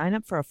visit. Sign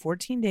up for a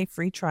 14-day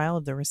free trial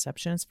of the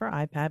Receptionist for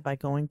iPad by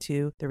going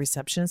to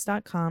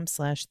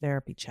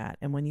thereceptionist.com/therapychat.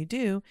 And when you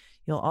do,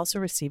 you'll also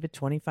receive a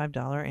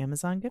 $25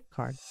 Amazon gift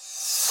card.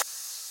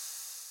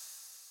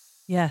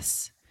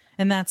 Yes.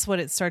 And that's what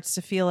it starts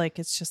to feel like.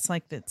 It's just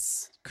like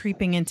it's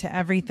creeping into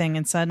everything.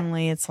 And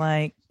suddenly it's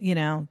like,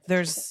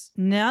 there's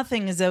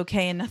nothing is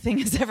okay and nothing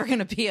is ever going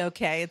to be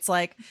okay. It's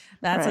like,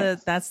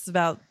 that's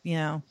about,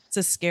 it's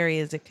as scary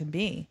as it can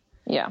be.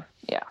 Yeah.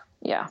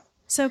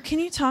 So can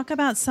you talk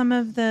about some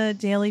of the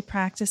daily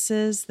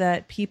practices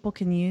that people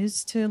can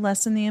use to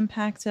lessen the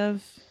impact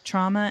of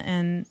trauma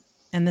and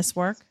this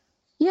work?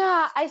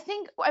 Yeah,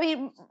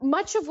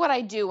 much of what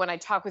I do when I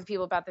talk with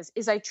people about this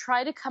is I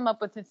try to come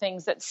up with the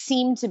things that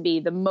seem to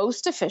be the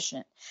most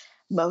efficient,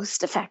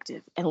 most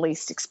effective, and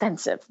least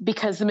expensive.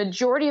 Because the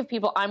majority of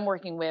people I'm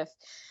working with,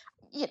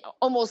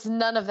 almost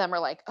none of them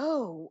are like,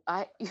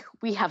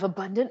 we have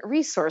abundant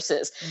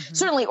resources. Mm-hmm.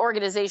 Certainly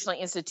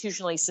organizationally,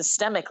 institutionally,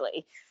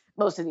 systemically,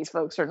 most of these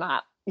folks are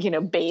not,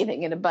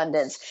 bathing in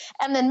abundance.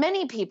 And then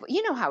many people,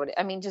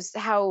 just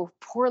how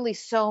poorly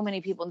so many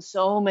people in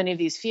so many of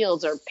these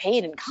fields are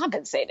paid and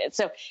compensated.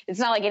 So it's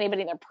not like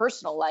anybody in their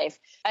personal life,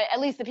 at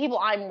least the people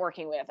I'm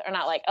working with, are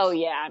not like, oh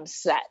yeah, I'm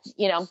set,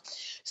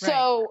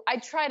 So I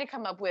try to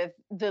come up with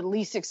the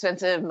least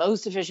expensive,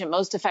 most efficient,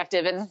 most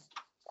effective. And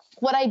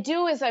what I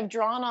do is I've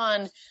drawn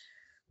on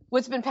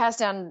what's been passed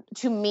down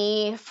to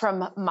me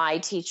from my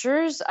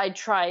teachers. I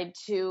tried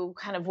to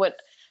kind of what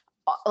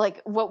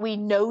we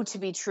know to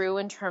be true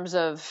in terms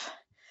of,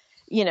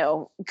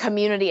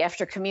 community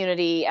after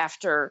community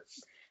after,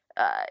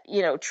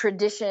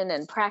 tradition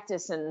and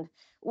practice, and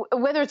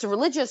whether it's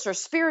religious or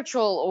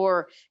spiritual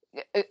or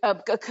a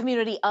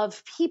community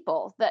of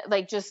people that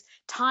like just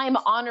time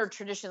honored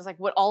traditions, like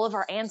what all of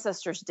our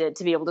ancestors did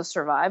to be able to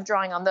survive,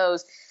 drawing on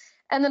those.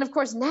 And then of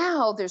course,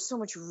 now there's so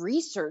much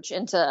research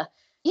into,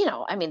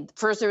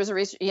 first there was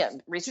research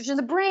in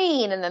the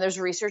brain, and then there's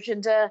research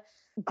into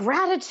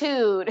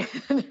gratitude.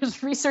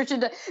 There's research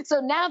into, so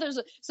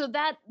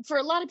that for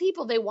a lot of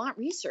people, they want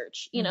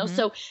research,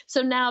 mm-hmm.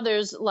 so now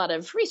there's a lot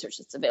of research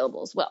that's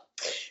available as well.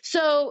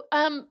 So a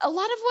lot of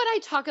what I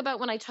talk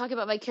about when I talk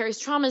about vicarious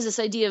trauma is this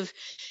idea of,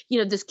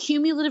 this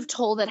cumulative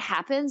toll that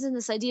happens, and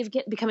this idea of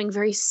becoming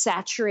very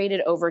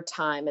saturated over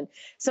time. And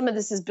some of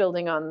this is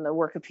building on the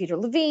work of Peter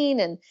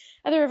Levine and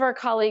other of our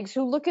colleagues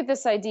who look at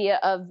this idea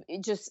of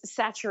just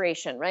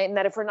saturation, right? And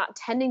that if we're not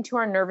tending to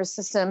our nervous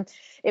system,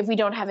 if we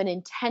don't have an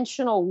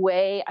intentional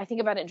way, I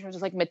think about it in terms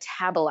of like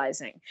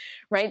metabolizing,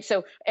 right?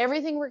 So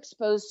everything we're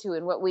exposed to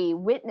and what we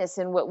witness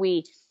and what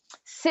we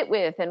sit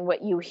with and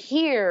what you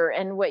hear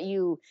and what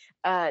you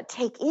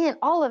take in,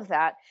 all of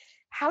that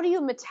how do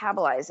you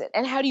metabolize it,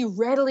 and how do you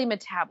readily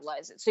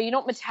metabolize it? So you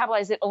don't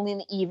metabolize it only in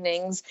the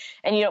evenings,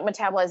 and you don't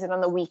metabolize it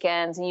on the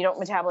weekends, and you don't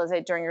metabolize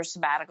it during your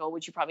sabbatical,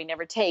 which you probably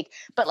never take,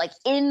 but like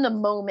in the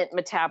moment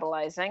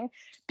metabolizing,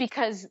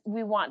 because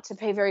we want to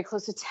pay very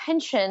close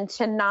attention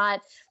to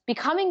not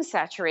becoming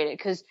saturated.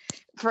 Because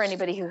for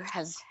anybody who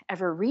has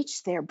ever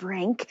reached their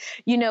brink,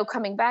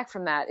 coming back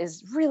from that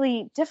is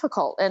really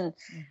difficult and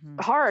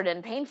hard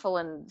and painful.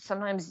 And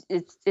sometimes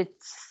it's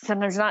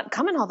sometimes not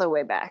coming all the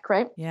way back.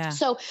 Right. Yeah.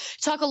 So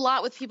talk a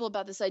lot with people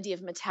about this idea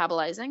of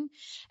metabolizing.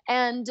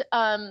 And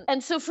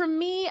so for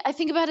me, I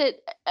think about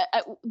it,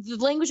 the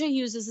language I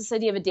use is this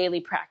idea of a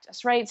daily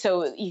practice, right?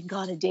 So you can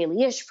call it a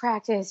daily-ish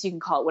practice. You can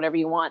call it whatever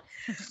you want,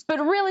 but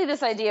really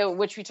this idea,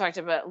 which we talked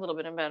about a little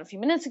bit about a few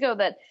minutes ago,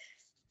 that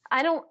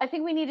I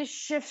think we need to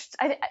shift.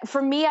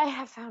 For me, I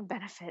have found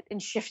benefit in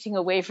shifting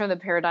away from the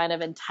paradigm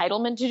of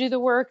entitlement to do the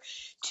work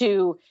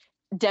to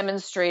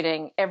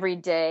demonstrating every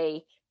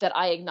day that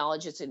I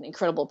acknowledge it's an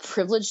incredible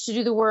privilege to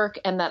do the work,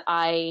 and that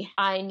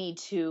I need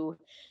to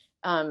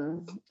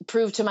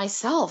prove to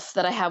myself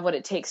that I have what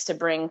it takes to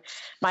bring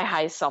my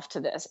highest self to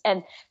this.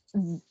 And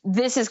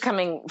this is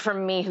coming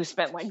from me, who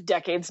spent like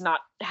decades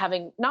not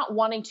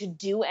wanting to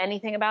do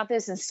anything about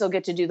this and still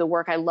get to do the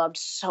work I loved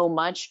so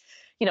much,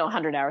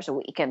 100 hours a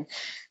week. And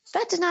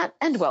that did not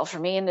end well for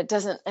me, and it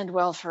doesn't end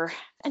well for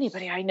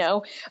anybody I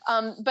know.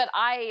 But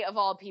I, of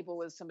all people,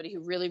 was somebody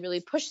who really,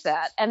 really pushed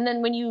that. And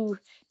then when you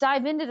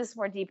dive into this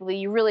more deeply,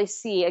 you really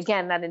see,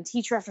 again, that in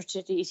teacher after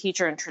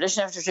teacher and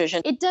tradition after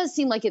tradition, it does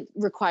seem like it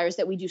requires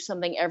that we do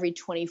something every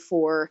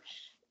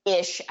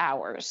 24-ish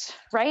hours,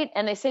 right?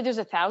 And they say there's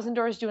 1,000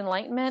 doors to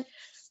enlightenment,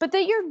 but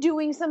that you're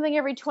doing something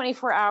every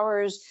 24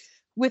 hours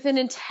with an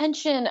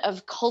intention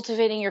of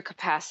cultivating your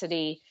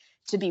capacity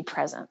to be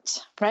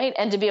present, right?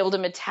 And to be able to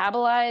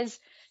metabolize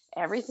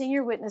everything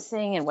you're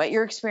witnessing and what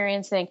you're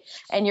experiencing,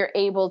 and you're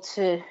able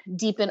to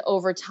deepen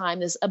over time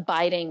this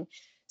abiding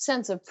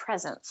sense of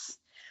presence.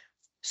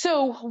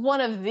 So one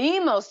of the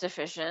most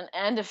efficient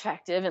and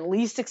effective and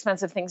least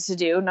expensive things to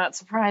do, not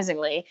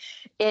surprisingly,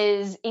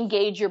 is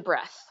engage your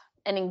breath,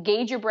 and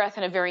engage your breath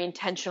in a very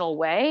intentional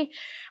way.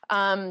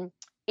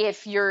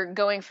 If you're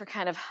going for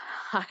kind of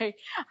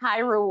high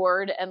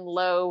reward and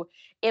low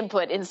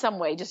input in some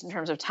way, just in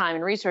terms of time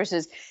and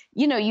resources,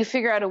 you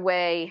figure out a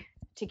way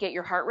to get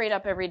your heart rate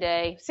up every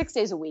day, 6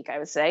 days a week, I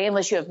would say,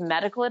 unless you have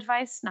medical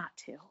advice, not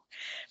to.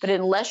 But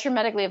unless you're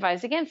medically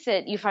advised against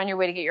it, you find your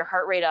way to get your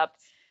heart rate up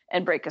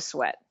and break a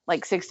sweat,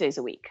 like 6 days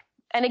a week.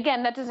 And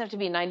again, that doesn't have to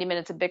be 90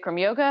 minutes of Bikram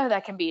yoga.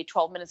 That can be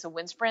 12 minutes of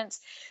wind sprints.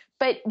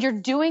 But you're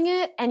doing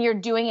it, and you're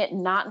doing it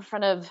not in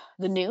front of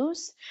the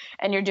news,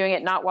 and you're doing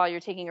it not while you're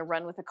taking a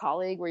run with a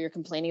colleague where you're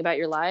complaining about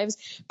your lives,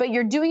 but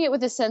you're doing it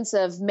with a sense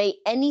of, may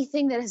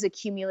anything that has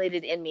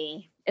accumulated in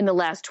me in the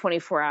last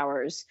 24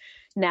 hours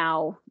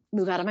now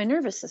move out of my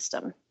nervous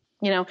system.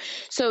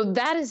 So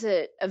that is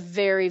a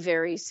very,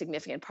 very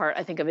significant part,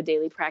 I think, of a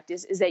daily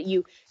practice, is that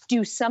you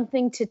do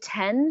something to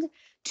tend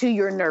to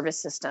your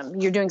nervous system.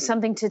 You're doing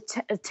something to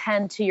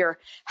attend to your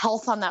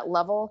health on that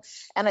level.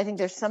 And I think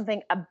there's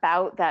something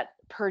about that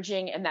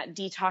purging and that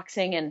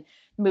detoxing and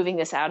moving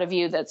this out of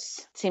you that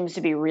seems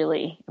to be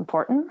really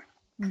important.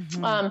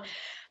 Mm-hmm.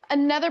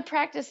 Another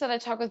practice that I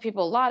talk with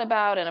people a lot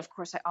about, and of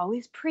course I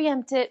always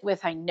preempt it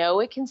with, I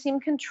know it can seem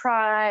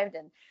contrived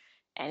and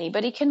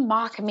anybody can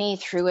mock me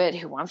through it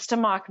who wants to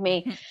mock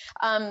me.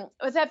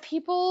 That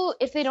people,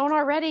 if they don't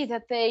already,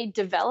 that they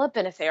develop,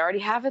 and if they already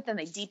have it, then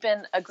they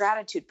deepen a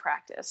gratitude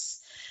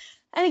practice.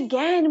 And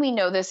again, we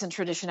know this in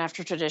tradition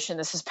after tradition,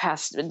 this is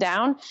passed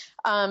down.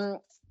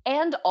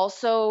 And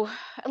also,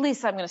 at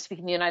least I'm going to speak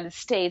in the United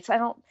States, I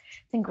don't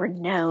think we're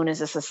known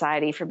as a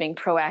society for being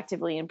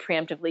proactively and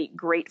preemptively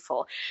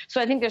grateful. So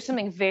I think there's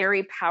something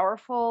very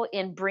powerful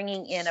in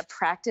bringing in a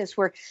practice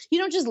where you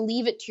don't just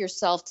leave it to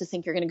yourself to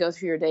think you're going to go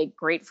through your day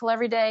grateful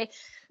every day,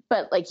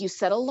 but like you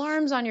set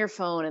alarms on your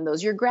phone, and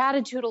those are your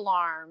gratitude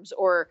alarms.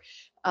 Or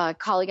a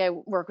colleague I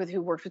work with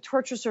who worked with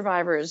torture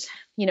survivors,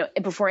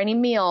 before any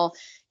meal,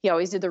 he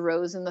always did the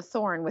rose and the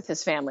thorn with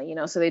his family,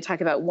 so they talk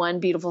about one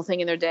beautiful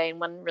thing in their day and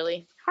one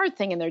really hard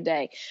thing in their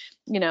day,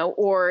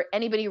 or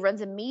anybody who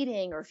runs a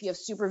meeting, or if you have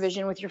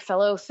supervision with your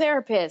fellow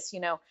therapists,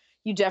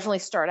 you definitely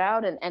start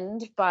out and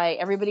end by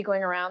everybody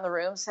going around the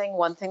room saying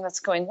one thing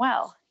that's going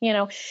well,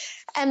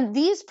 and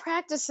these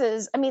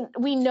practices,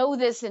 we know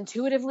this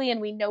intuitively,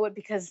 and we know it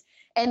because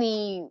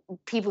any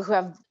people who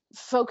have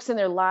folks in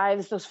their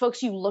lives, those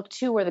folks you look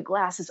to where the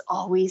glass is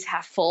always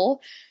half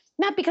full,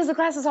 not because the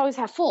glass is always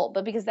half full,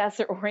 but because that's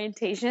their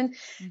orientation.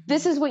 Mm-hmm.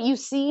 This is what you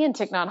see in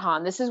Thich Nhat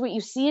Hanh. This is what you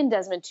see in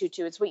Desmond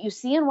Tutu. It's what you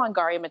see in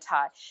Wangari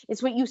Maathai.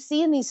 It's what you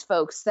see in these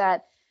folks,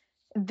 that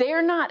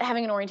they're not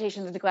having an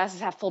orientation that the glass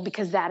is half full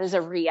because that is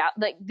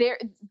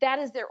that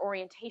is their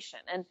orientation.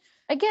 And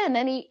again,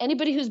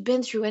 anybody who's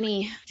been through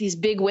these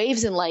big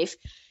waves in life,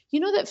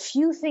 that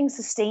few things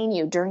sustain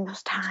you during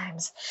those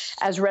times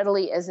as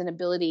readily as an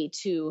ability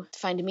to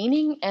find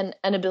meaning and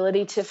an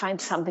ability to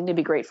find something to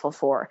be grateful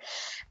for.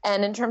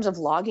 And in terms of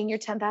logging your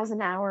 10,000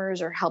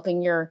 hours or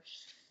helping your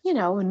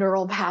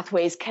neural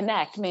pathways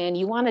connect, man,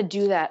 you want to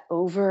do that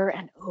over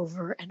and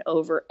over and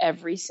over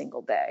every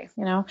single day,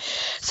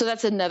 So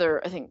that's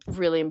another, I think,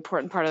 really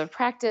important part of the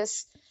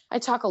practice. I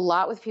talk a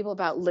lot with people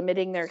about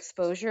limiting their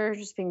exposure,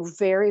 just being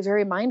very,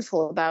 very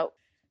mindful about.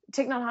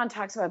 Thich Nhat Hanh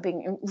talks about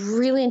being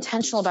really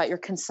intentional about your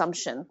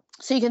consumption.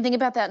 So you can think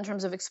about that in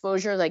terms of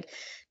exposure. Like,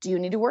 do you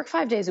need to work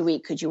 5 days a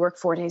week? Could you work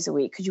 4 days a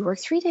week? Could you work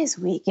 3 days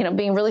a week?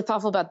 Being really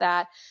thoughtful about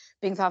that,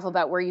 being thoughtful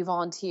about where you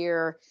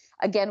volunteer.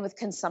 Again, with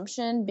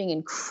consumption, being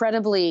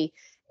incredibly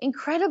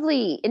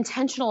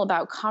intentional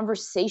about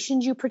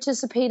conversations you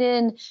participate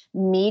in,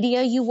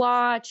 media you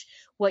watch,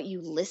 what you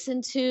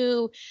listen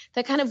to,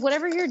 that kind of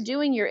whatever you're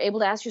doing, you're able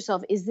to ask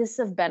yourself, is this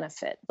of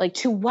benefit? Like,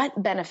 to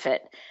what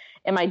benefit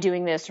am I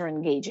doing this or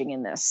engaging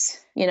in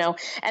this?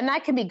 And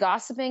that can be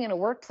gossiping in a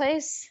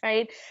workplace,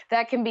 right?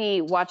 That can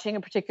be watching a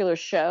particular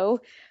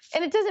show.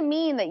 And it doesn't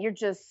mean that you're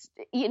just,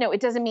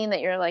 it doesn't mean that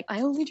you're like,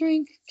 I only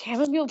drink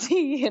chamomile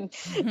tea and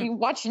you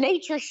watch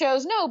nature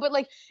shows. No, but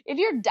like, if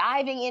you're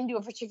diving into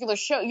a particular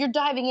show, you're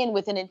diving in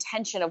with an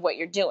intention of what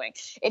you're doing.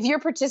 If you're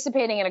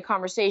participating in a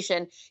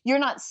conversation, you're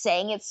not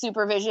saying it's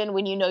supervision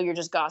when you're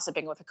just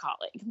gossiping with a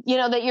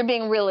colleague, that you're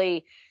being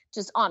really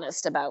just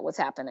honest about what's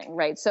happening,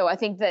 right? So I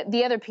think that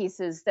the other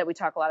pieces that we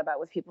talk a lot about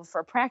with people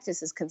for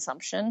practice is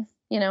consumption,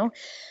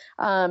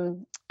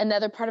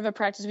 Another part of a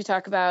practice we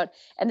talk about,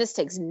 and this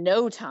takes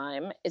no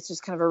time, it's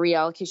just kind of a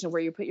reallocation of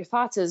where you put your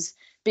thoughts, is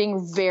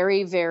being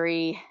very,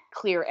 very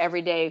clear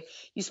every day.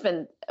 You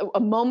spend a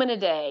moment a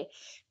day,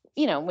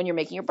 when you're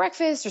making your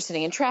breakfast or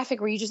sitting in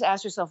traffic, where you just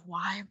ask yourself,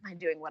 why am I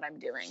doing what I'm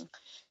doing?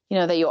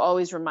 That you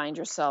always remind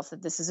yourself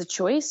that this is a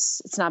choice.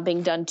 It's not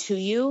being done to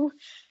you.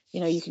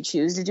 You can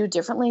choose to do it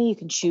differently. You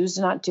can choose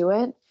to not do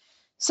it.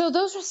 So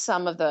those are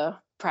some of the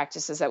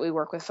practices that we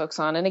work with folks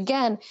on. And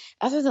again,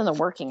 other than the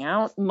working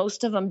out,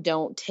 most of them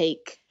don't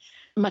take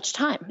much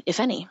time,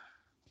 if any.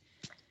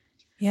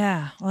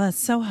 Yeah. Well, that's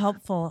so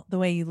helpful the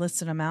way you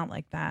listed them out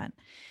like that.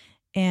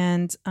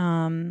 And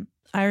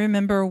I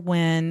remember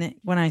when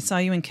I saw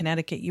you in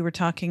Connecticut, you were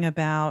talking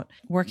about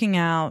working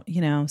out,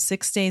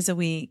 6 days a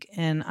week.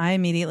 And I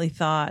immediately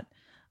thought,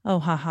 oh,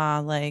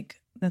 haha,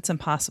 like that's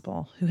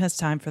impossible. Who has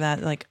time for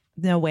that? Like,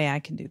 no way I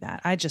can do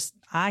that.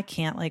 I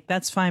can't, like,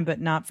 that's fine,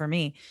 but not for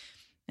me.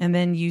 And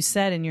then you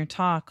said in your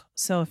talk,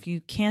 so if you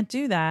can't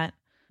do that,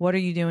 what are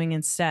you doing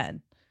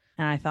instead?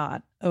 And I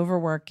thought,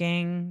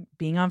 overworking,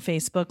 being on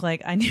Facebook,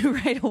 like I knew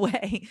right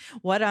away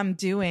what I'm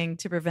doing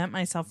to prevent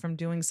myself from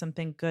doing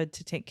something good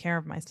to take care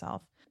of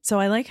myself. So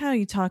I like how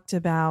you talked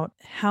about,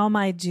 how am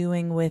I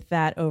doing with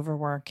that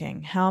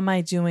overworking? How am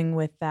I doing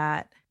with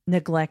that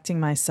neglecting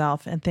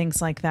myself and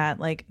things like that,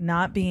 like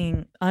not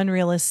being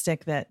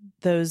unrealistic that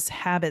those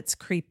habits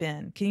creep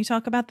in. Can you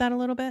talk about that a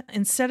little bit?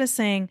 Instead of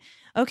saying,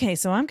 okay,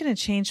 so I'm going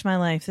to change my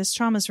life. This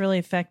trauma's really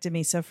affected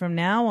me. So from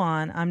now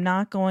on, I'm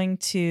not going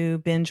to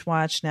binge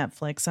watch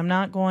Netflix. I'm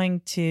not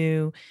going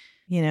to,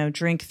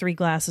 drink 3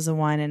 glasses of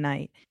wine a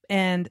night.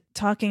 And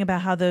talking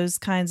about how those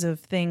kinds of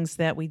things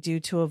that we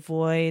do to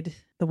avoid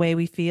the way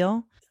we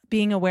feel,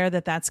 being aware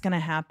that that's going to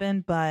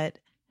happen, but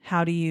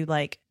how do you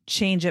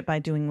change it by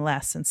doing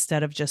less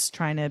instead of just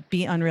trying to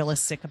be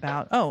unrealistic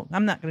about, oh,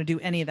 I'm not going to do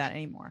any of that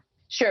anymore.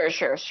 Sure.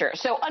 So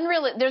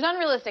there's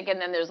unrealistic,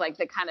 and then there's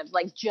the kind of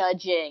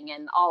judging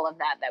and all of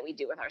that we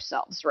do with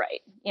ourselves,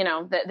 right?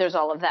 There's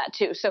all of that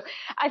too. So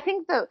I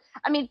think part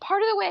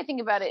of the way I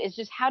think about it is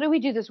just, how do we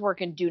do this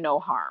work and do no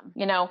harm,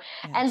 Yes.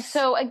 And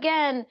so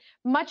again,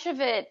 much of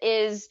it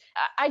is,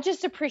 I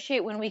just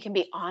appreciate when we can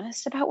be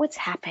honest about what's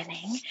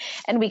happening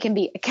and we can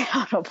be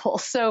accountable.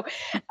 So,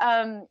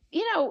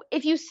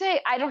 if you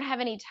say, I don't have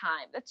any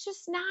time, that's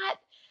just not,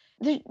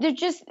 they're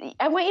just,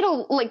 I want you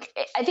to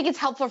I think it's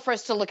helpful for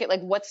us to look at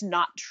what's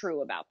not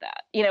true about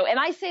that, and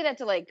I say that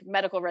to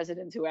medical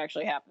residents who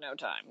actually have no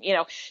time,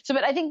 so,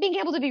 but I think being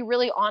able to be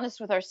really honest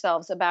with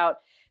ourselves about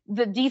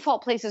the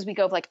default places we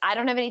go of I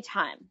don't have any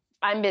time.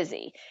 I'm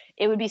busy.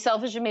 It would be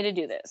selfish of me to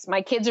do this.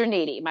 My kids are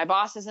needy. My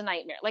boss is a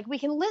nightmare. We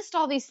can list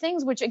all these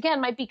things, which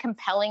again might be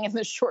compelling in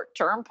the short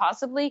term,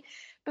 possibly.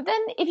 But then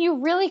if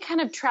you really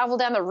kind of travel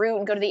down the route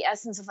and go to the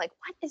essence of what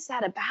is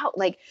that about?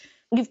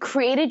 You've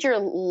created your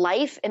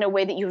life in a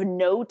way that you have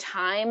no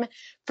time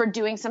for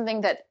doing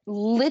something that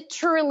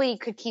literally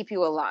could keep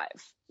you alive.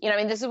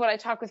 This is what I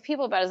talk with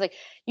people about, is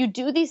you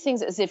do these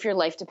things as if your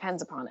life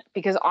depends upon it.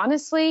 Because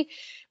honestly,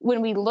 when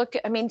we look,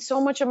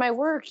 so much of my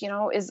work,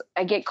 is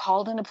I get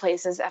called into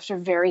places after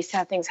very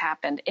sad things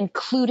happened,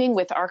 including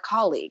with our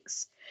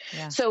colleagues.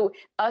 Yeah. So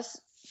us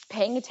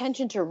paying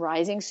attention to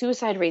rising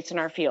suicide rates in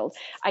our field,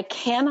 I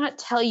cannot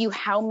tell you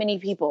how many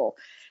people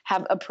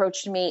have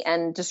approached me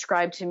and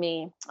described to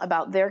me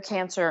about their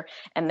cancer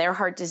and their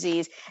heart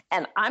disease.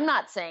 And I'm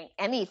not saying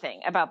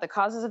anything about the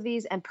causes of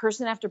these. And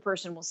person after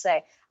person will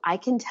say, I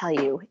can tell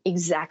you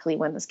exactly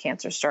when this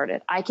cancer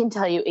started. I can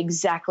tell you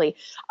exactly.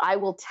 I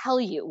will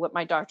tell you what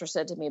my doctor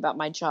said to me about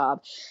my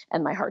job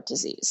and my heart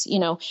disease,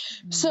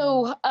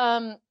 So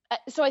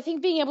I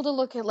think being able to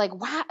look at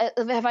wow,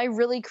 have I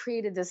really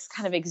created this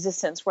kind of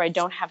existence where I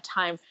don't have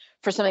time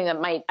for something that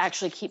might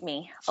actually keep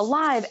me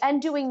alive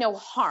and doing no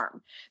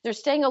harm. There's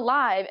staying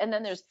alive. And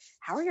then there's,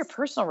 how are your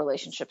personal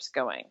relationships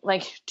going?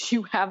 Like, do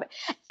you have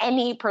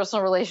any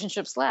personal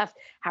relationships left?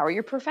 How are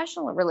your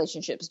professional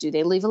relationships? Do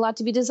they leave a lot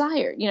to be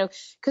desired?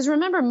 Because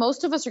remember,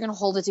 most of us are going to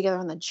hold it together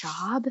on the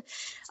job.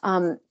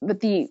 But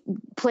the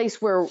place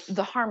where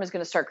the harm is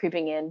going to start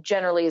creeping in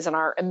generally is in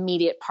our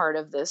immediate part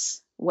of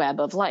this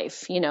web of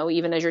life,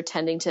 even as you're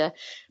tending to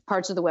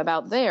parts of the web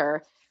out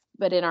there.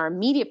 But in our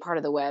immediate part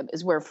of the web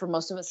is where for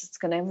most of us, it's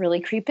going to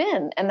really creep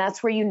in. And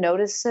that's where you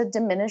notice a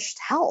diminished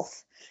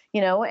health,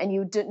 and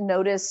you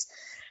notice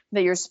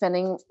that you're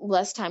spending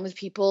less time with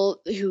people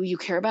who you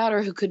care about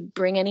or who could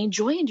bring any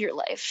joy into your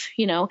life,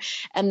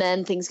 and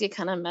then things get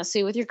kind of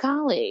messy with your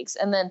colleagues.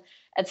 And then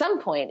at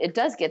some point it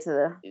does get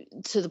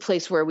to the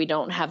place where we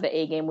don't have the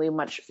A game we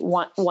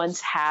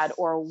once had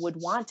or would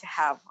want to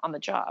have on the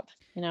job,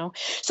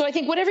 So I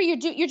think whatever you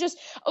do, you're just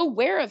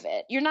aware of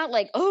it. You're not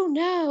like, oh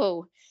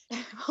no,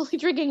 I'm only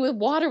drinking with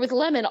water with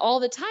lemon all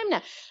the time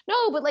now.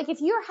 No, but like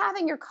if you're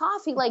having your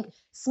coffee, like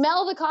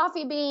smell the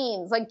coffee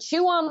beans, like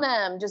chew on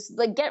them, just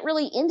like get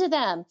really into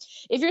them.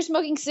 If you're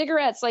smoking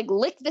cigarettes, like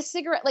lick the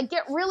cigarette, like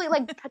get really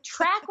like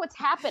track what's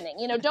happening.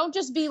 Don't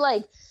just be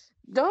like,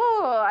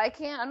 oh,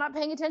 I'm not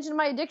paying attention to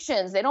my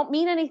addictions. They don't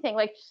mean anything.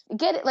 Like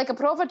get it like a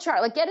profile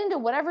chart, like get into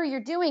whatever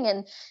you're doing.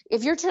 And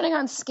if you're turning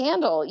on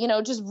Scandal,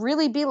 just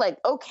really be like,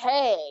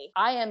 okay,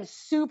 I am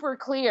super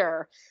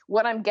clear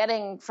what I'm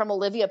getting from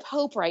Olivia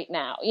Pope right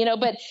now,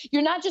 but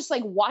you're not just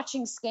like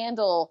watching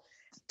Scandal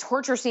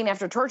torture scene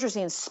after torture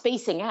scene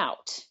spacing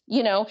out,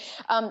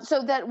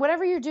 so that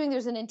whatever you're doing,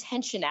 there's an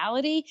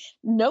intentionality,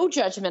 no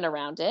judgment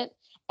around it.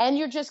 And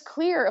you're just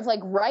clear of like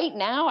right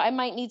now, I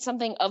might need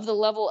something of the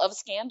level of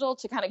Scandal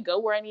to kind of go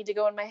where I need to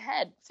go in my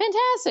head.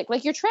 Fantastic.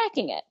 Like you're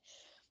tracking it,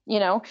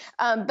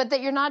 but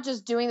that you're not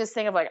just doing this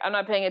thing of like, I'm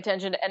not paying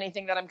attention to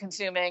anything that I'm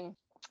consuming,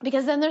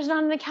 because then there's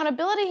not an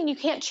accountability and you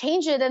can't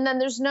change it. And then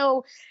there's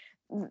then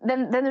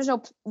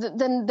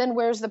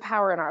where's the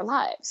power in our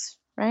lives?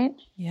 Right.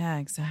 Yeah,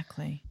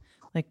 exactly.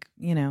 Like,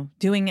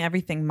 doing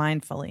everything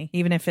mindfully,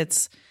 even if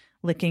it's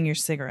licking your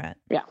cigarette.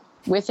 Yeah.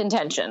 With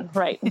intention.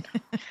 Right.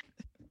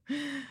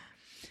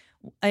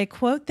 A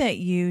quote that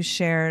you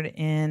shared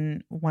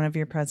in one of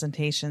your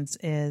presentations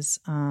is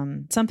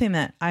something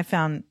that I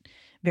found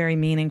very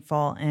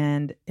meaningful.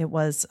 And it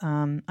was,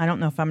 I don't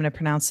know if I'm going to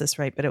pronounce this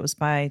right, but it was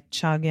by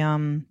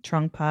Chogyam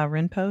Trungpa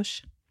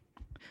Rinpoche.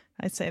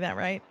 I say that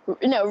right?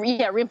 No,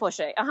 yeah,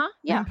 Rinpoche.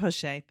 Yeah.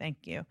 Rinpoche, thank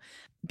you.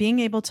 Being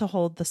able to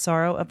hold the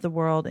sorrow of the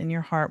world in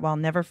your heart while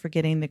never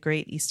forgetting the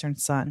great Eastern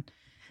sun.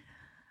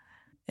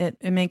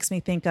 It makes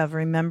me think of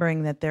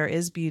remembering that there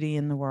is beauty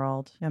in the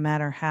world, no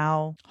matter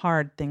how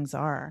hard things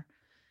are.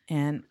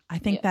 And I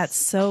think that's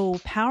so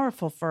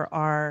powerful for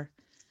our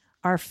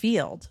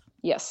field.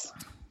 Yes.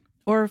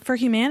 Or for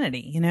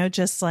humanity,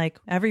 just like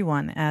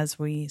everyone as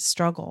we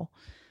struggle.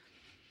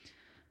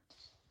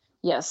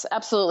 Yes,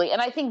 absolutely.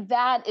 And I think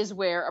that is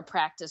where a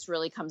practice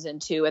really comes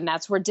into, and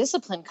that's where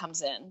discipline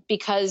comes in.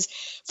 Because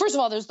first of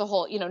all, there's the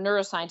whole,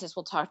 neuroscientists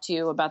will talk to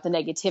you about the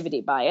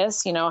negativity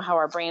bias, how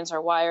our brains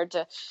are wired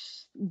to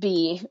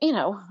be,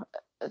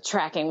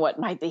 tracking what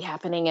might be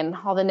happening and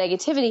all the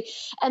negativity.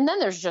 And then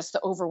there's just the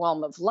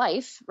overwhelm of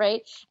life,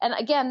 right? And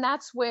again,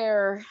 that's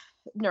where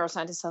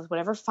neuroscientists says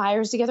whatever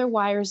fires together,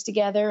 wires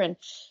together. And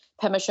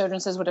Pema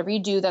Chodron says, whatever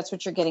you do, that's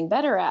what you're getting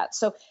better at.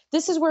 So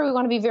this is where we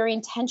want to be very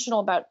intentional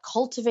about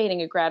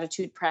cultivating a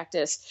gratitude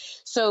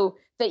practice so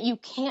that you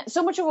can't,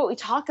 so much of what we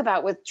talk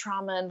about with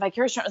trauma and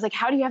vicarious trauma is like,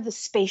 how do you have the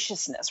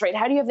spaciousness, right?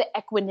 How do you have the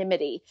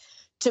equanimity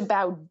to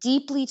bow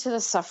deeply to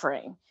the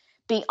suffering,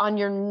 be on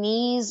your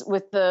knees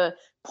with the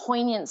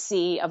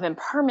poignancy of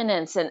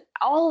impermanence and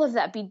all of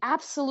that, be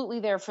absolutely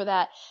there for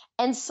that.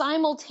 And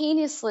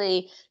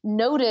simultaneously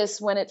notice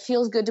when it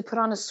feels good to put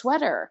on a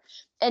sweater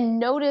and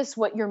notice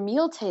what your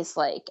meal tastes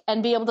like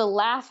and be able to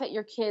laugh at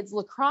your kids'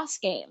 lacrosse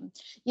game.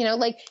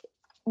 Like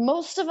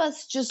most of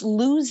us just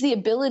lose the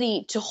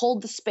ability to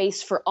hold the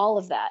space for all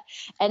of that.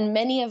 And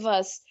many of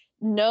us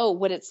know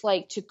what it's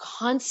like to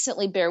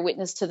constantly bear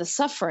witness to the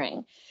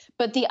suffering.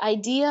 But the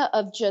idea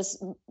of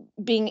just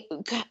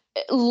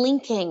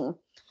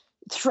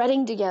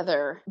threading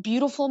together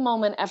beautiful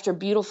moment after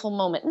beautiful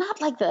moment,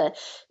 not like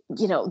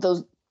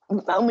those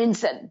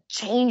moments that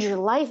change your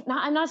life.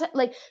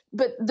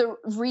 But the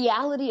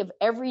reality of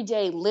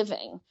everyday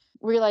living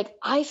where you're like,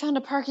 I found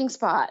a parking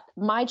spot.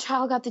 My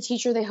child got the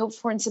teacher they hoped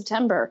for in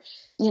September.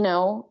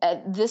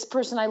 This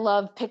person I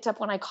love picked up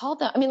when I called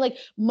them. I mean, like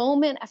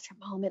moment after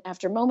moment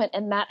after moment.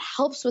 And that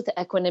helps with the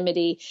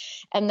equanimity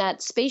and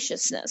that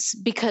spaciousness,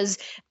 because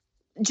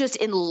just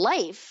in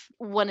life,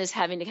 one is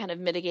having to kind of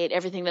mitigate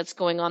everything that's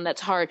going on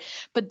that's hard.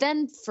 But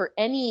then for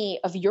any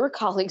of your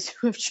colleagues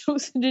who have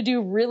chosen to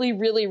do really,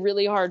 really,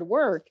 really hard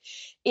work,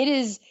 it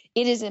is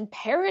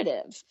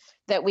imperative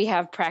that we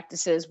have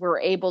practices where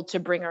we're able to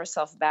bring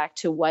ourselves back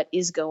to what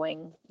is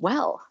going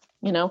well,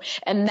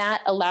 and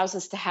that allows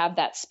us to have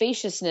that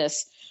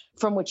spaciousness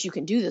from which you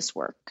can do this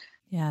work.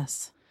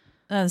 Yes.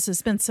 This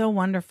has been so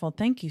wonderful.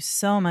 Thank you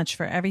so much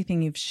for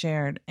everything you've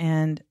shared.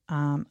 And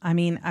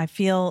I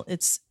feel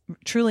it's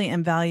truly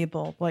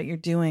invaluable what you're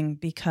doing,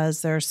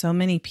 because there are so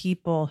many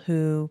people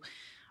who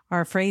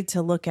are afraid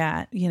to look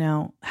at,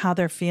 how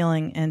they're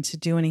feeling and to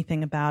do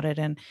anything about it.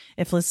 And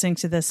if listening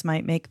to this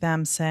might make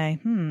them say,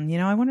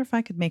 I wonder if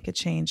I could make a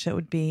change, it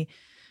would be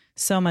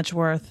so much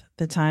worth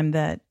the time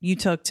that you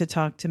took to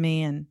talk to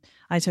me and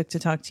I took to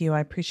talk to you.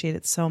 I appreciate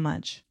it so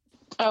much.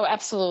 Oh,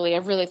 absolutely. I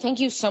really thank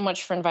you so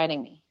much for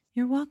inviting me.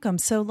 You're welcome.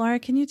 So, Laura,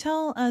 can you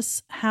tell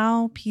us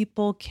how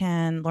people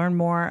can learn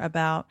more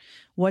about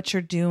what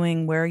you're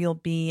doing, where you'll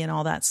be, and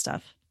all that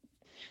stuff?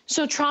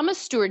 So Trauma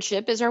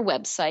Stewardship is our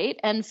website,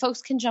 and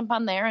folks can jump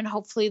on there and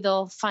hopefully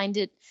they'll find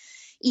it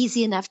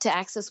easy enough to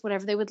access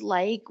whatever they would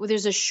like.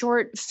 There's a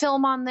short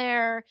film on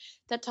there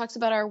that talks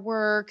about our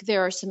work.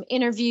 There are some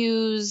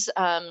interviews.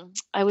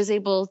 I was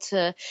able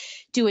to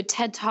do a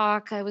TED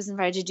Talk. I was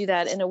invited to do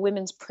that in a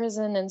women's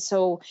prison. And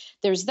so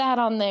there's that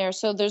on there.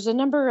 So there's a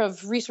number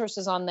of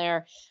resources on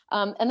there.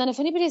 And then if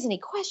anybody has any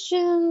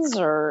questions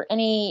or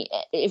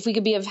if we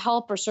could be of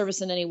help or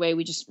service in any way,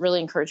 we just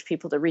really encourage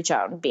people to reach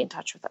out and be in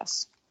touch with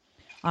us.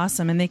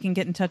 Awesome. And they can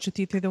get in touch with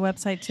you through the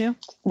website too?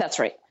 That's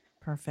right.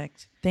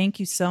 Perfect. Thank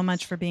you so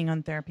much for being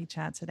on Therapy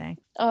Chat today.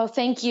 Oh,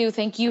 thank you.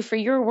 Thank you for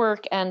your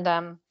work,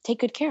 and take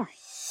good care.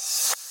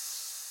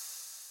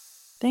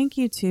 Thank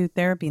you to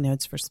Therapy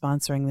Notes for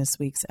sponsoring this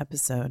week's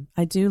episode.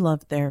 I do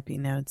love Therapy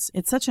Notes.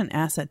 It's such an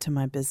asset to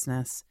my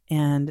business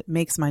and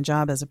makes my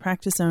job as a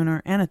practice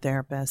owner and a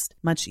therapist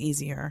much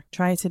easier.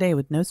 Try it today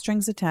with no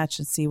strings attached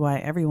and see why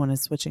everyone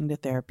is switching to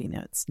Therapy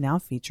Notes, now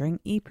featuring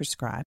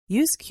ePrescribe.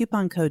 Use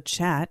coupon code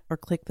CHAT or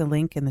click the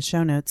link in the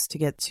show notes to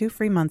get 2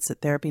 free months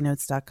at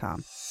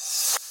therapynotes.com.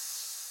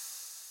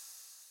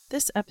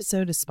 This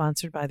episode is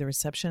sponsored by the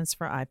Receptionist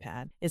for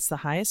iPad. It's the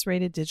highest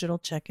rated digital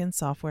check-in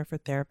software for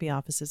therapy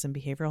offices and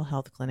behavioral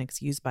health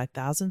clinics used by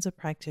thousands of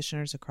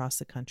practitioners across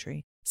the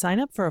country. Sign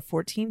up for a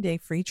 14-day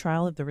free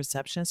trial of the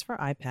Receptionist for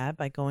iPad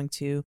by going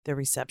to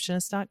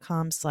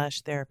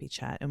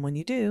thereceptionist.com/therapychat. And when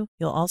you do,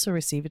 you'll also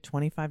receive a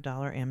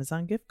 $25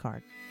 Amazon gift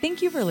card.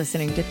 Thank you for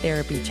listening to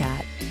Therapy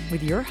Chat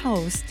with your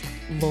host,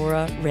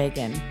 Laura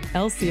Reagan,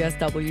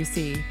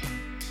 LCSWC.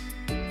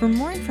 For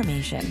more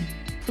information,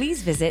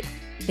 please visit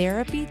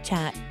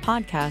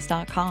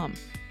therapychatpodcast.com.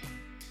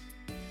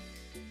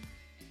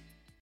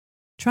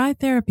 Try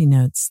Therapy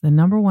Notes, the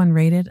 #1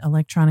 rated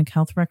electronic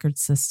health record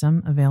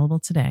system available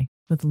today.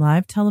 With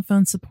live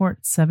telephone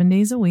support 7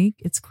 days a week,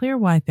 it's clear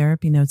why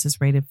Therapy Notes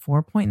is rated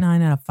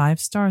 4.9 out of 5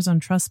 stars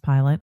on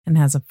Trustpilot and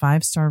has a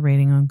 5-star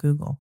rating on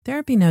Google.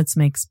 Therapy Notes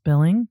makes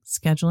billing,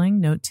 scheduling,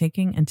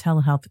 note-taking, and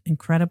telehealth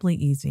incredibly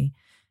easy.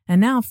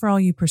 And now, for all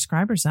you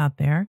prescribers out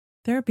there,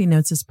 Therapy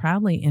Notes is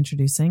proudly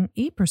introducing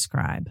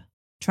ePrescribe.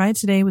 Try it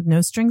today with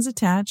no strings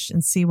attached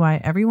and see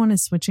why everyone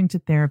is switching to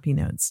Therapy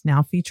Notes,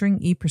 now featuring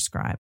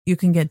ePrescribe. You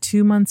can get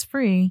 2 months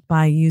free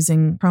by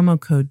using promo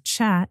code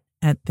CHAT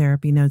at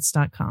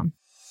therapynotes.com.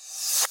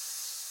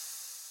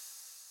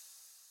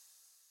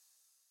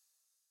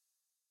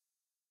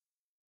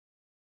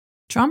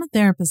 Trauma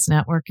Therapist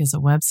Network is a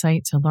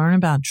website to learn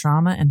about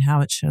trauma and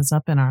how it shows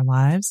up in our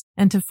lives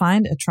and to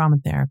find a trauma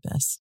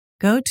therapist.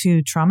 Go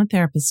to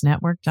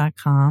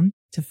traumatherapistnetwork.com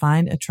to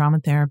find a trauma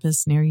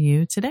therapist near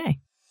you today.